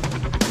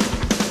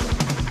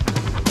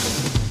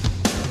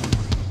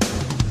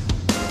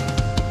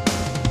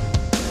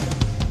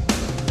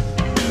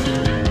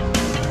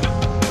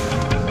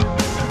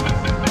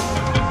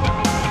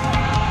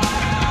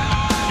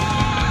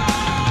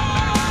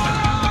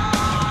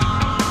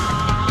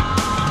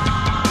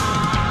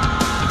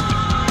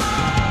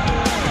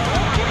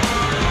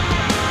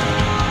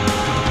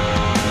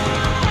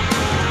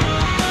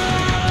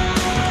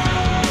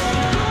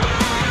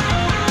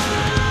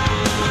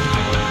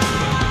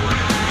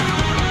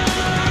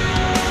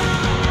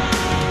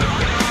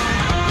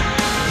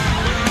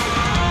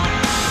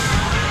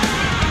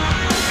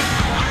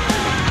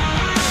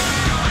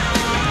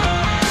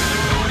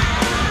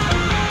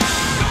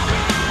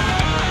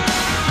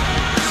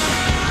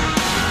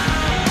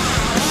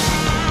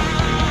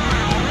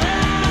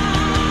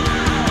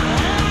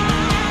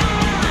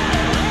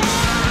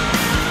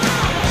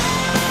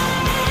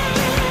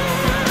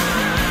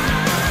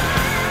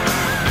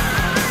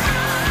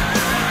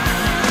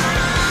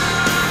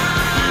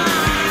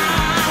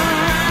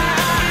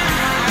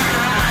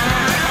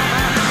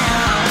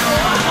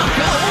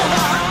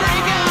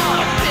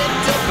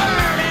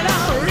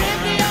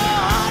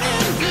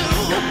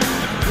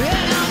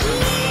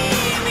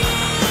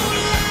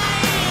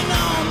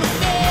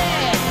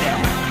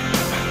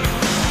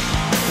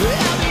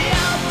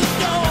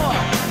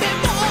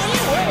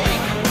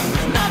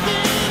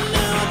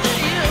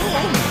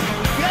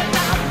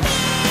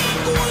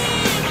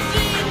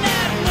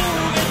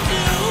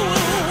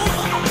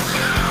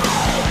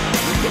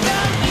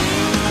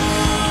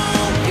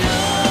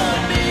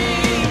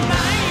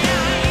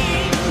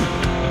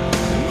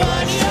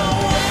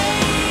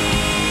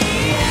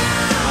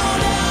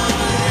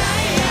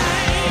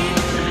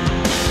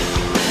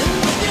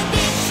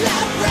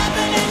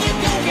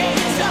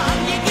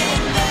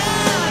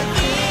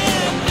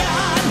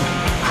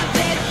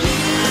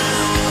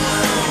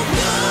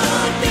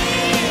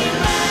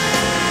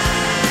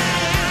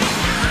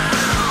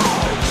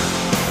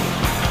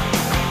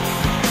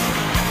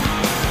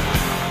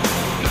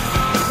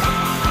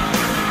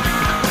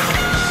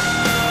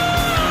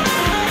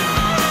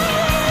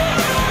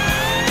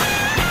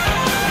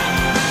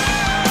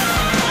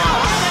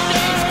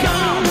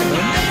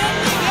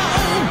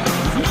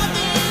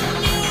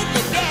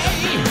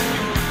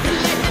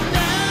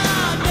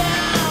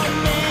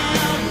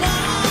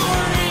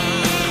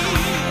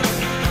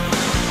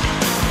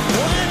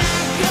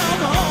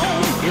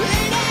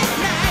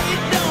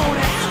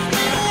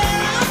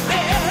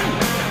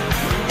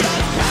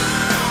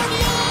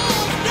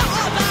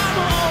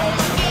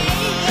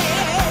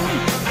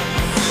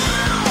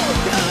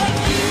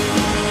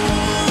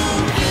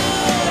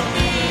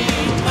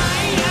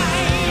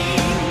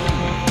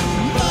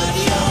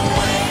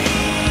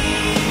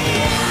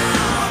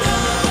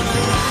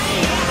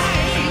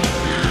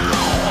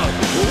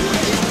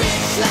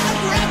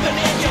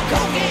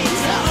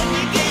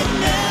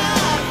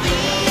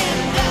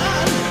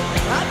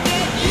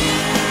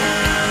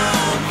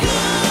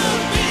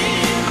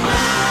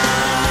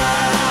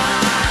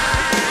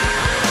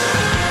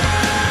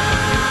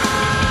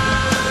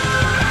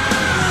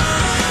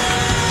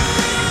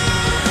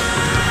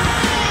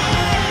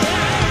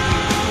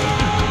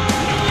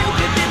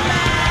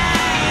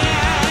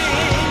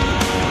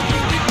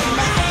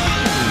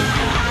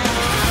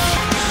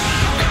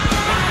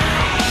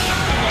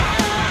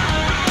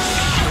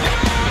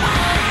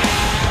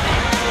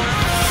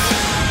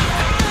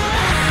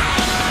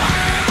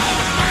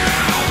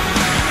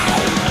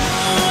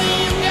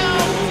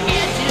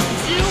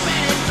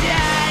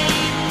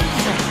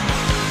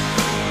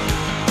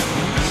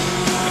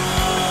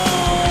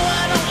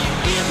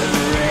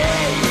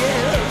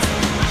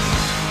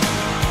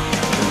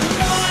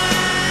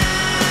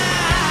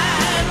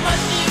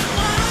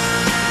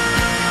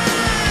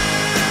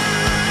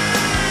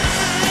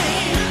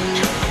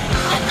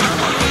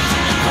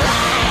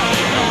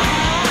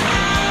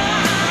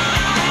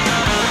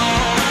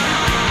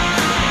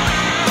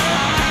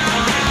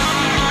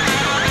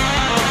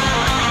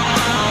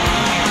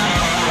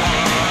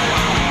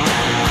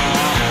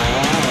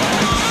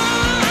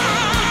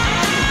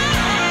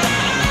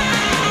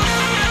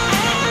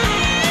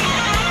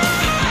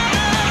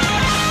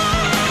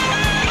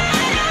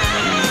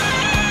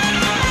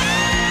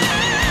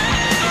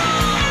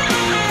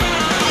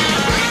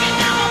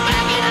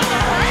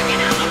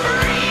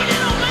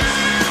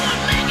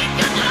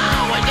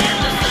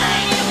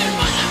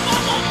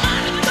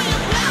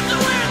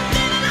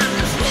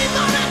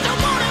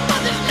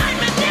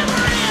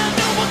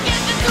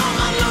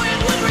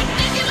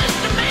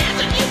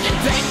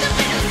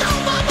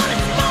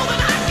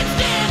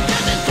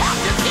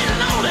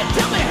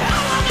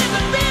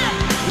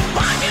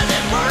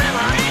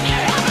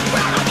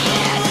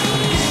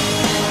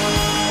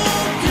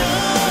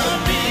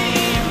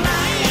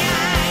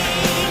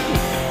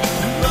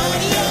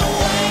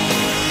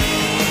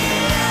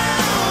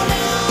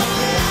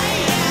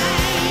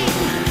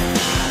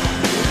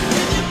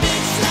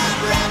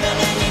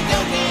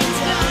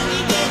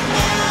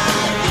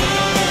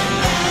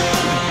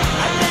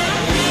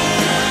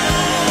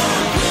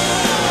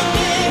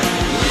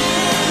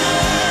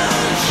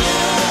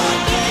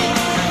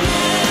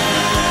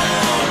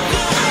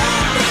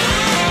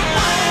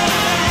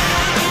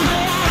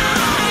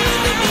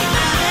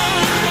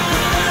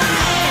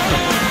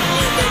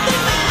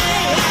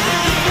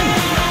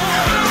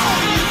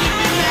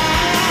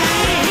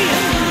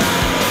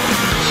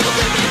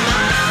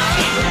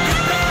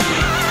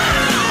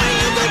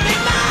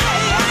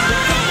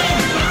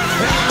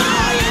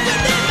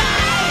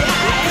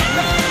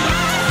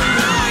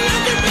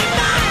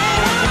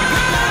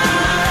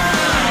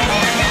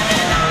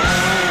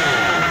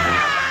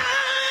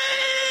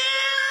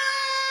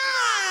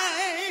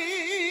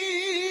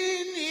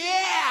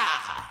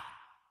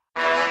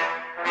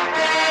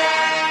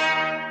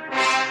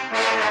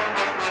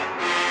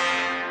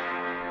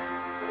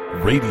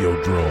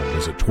 Radiodrome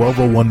is a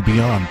 1201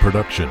 Beyond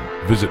production.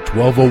 Visit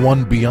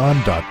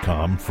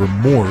 1201beyond.com for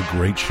more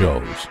great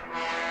shows.